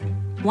milk?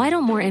 Why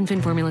don't more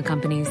infant formula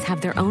companies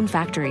have their own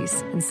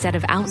factories instead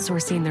of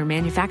outsourcing their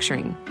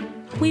manufacturing?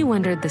 We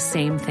wondered the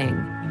same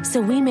thing.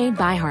 So we made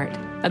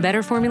ByHeart, a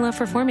better formula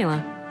for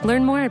formula.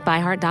 Learn more at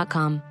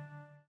byheart.com.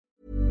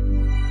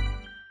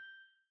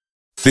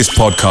 This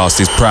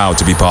podcast is proud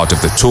to be part of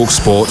the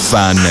TalkSport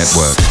Fan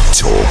Network.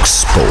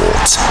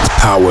 TalkSport.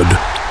 Powered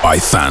by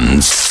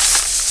fans.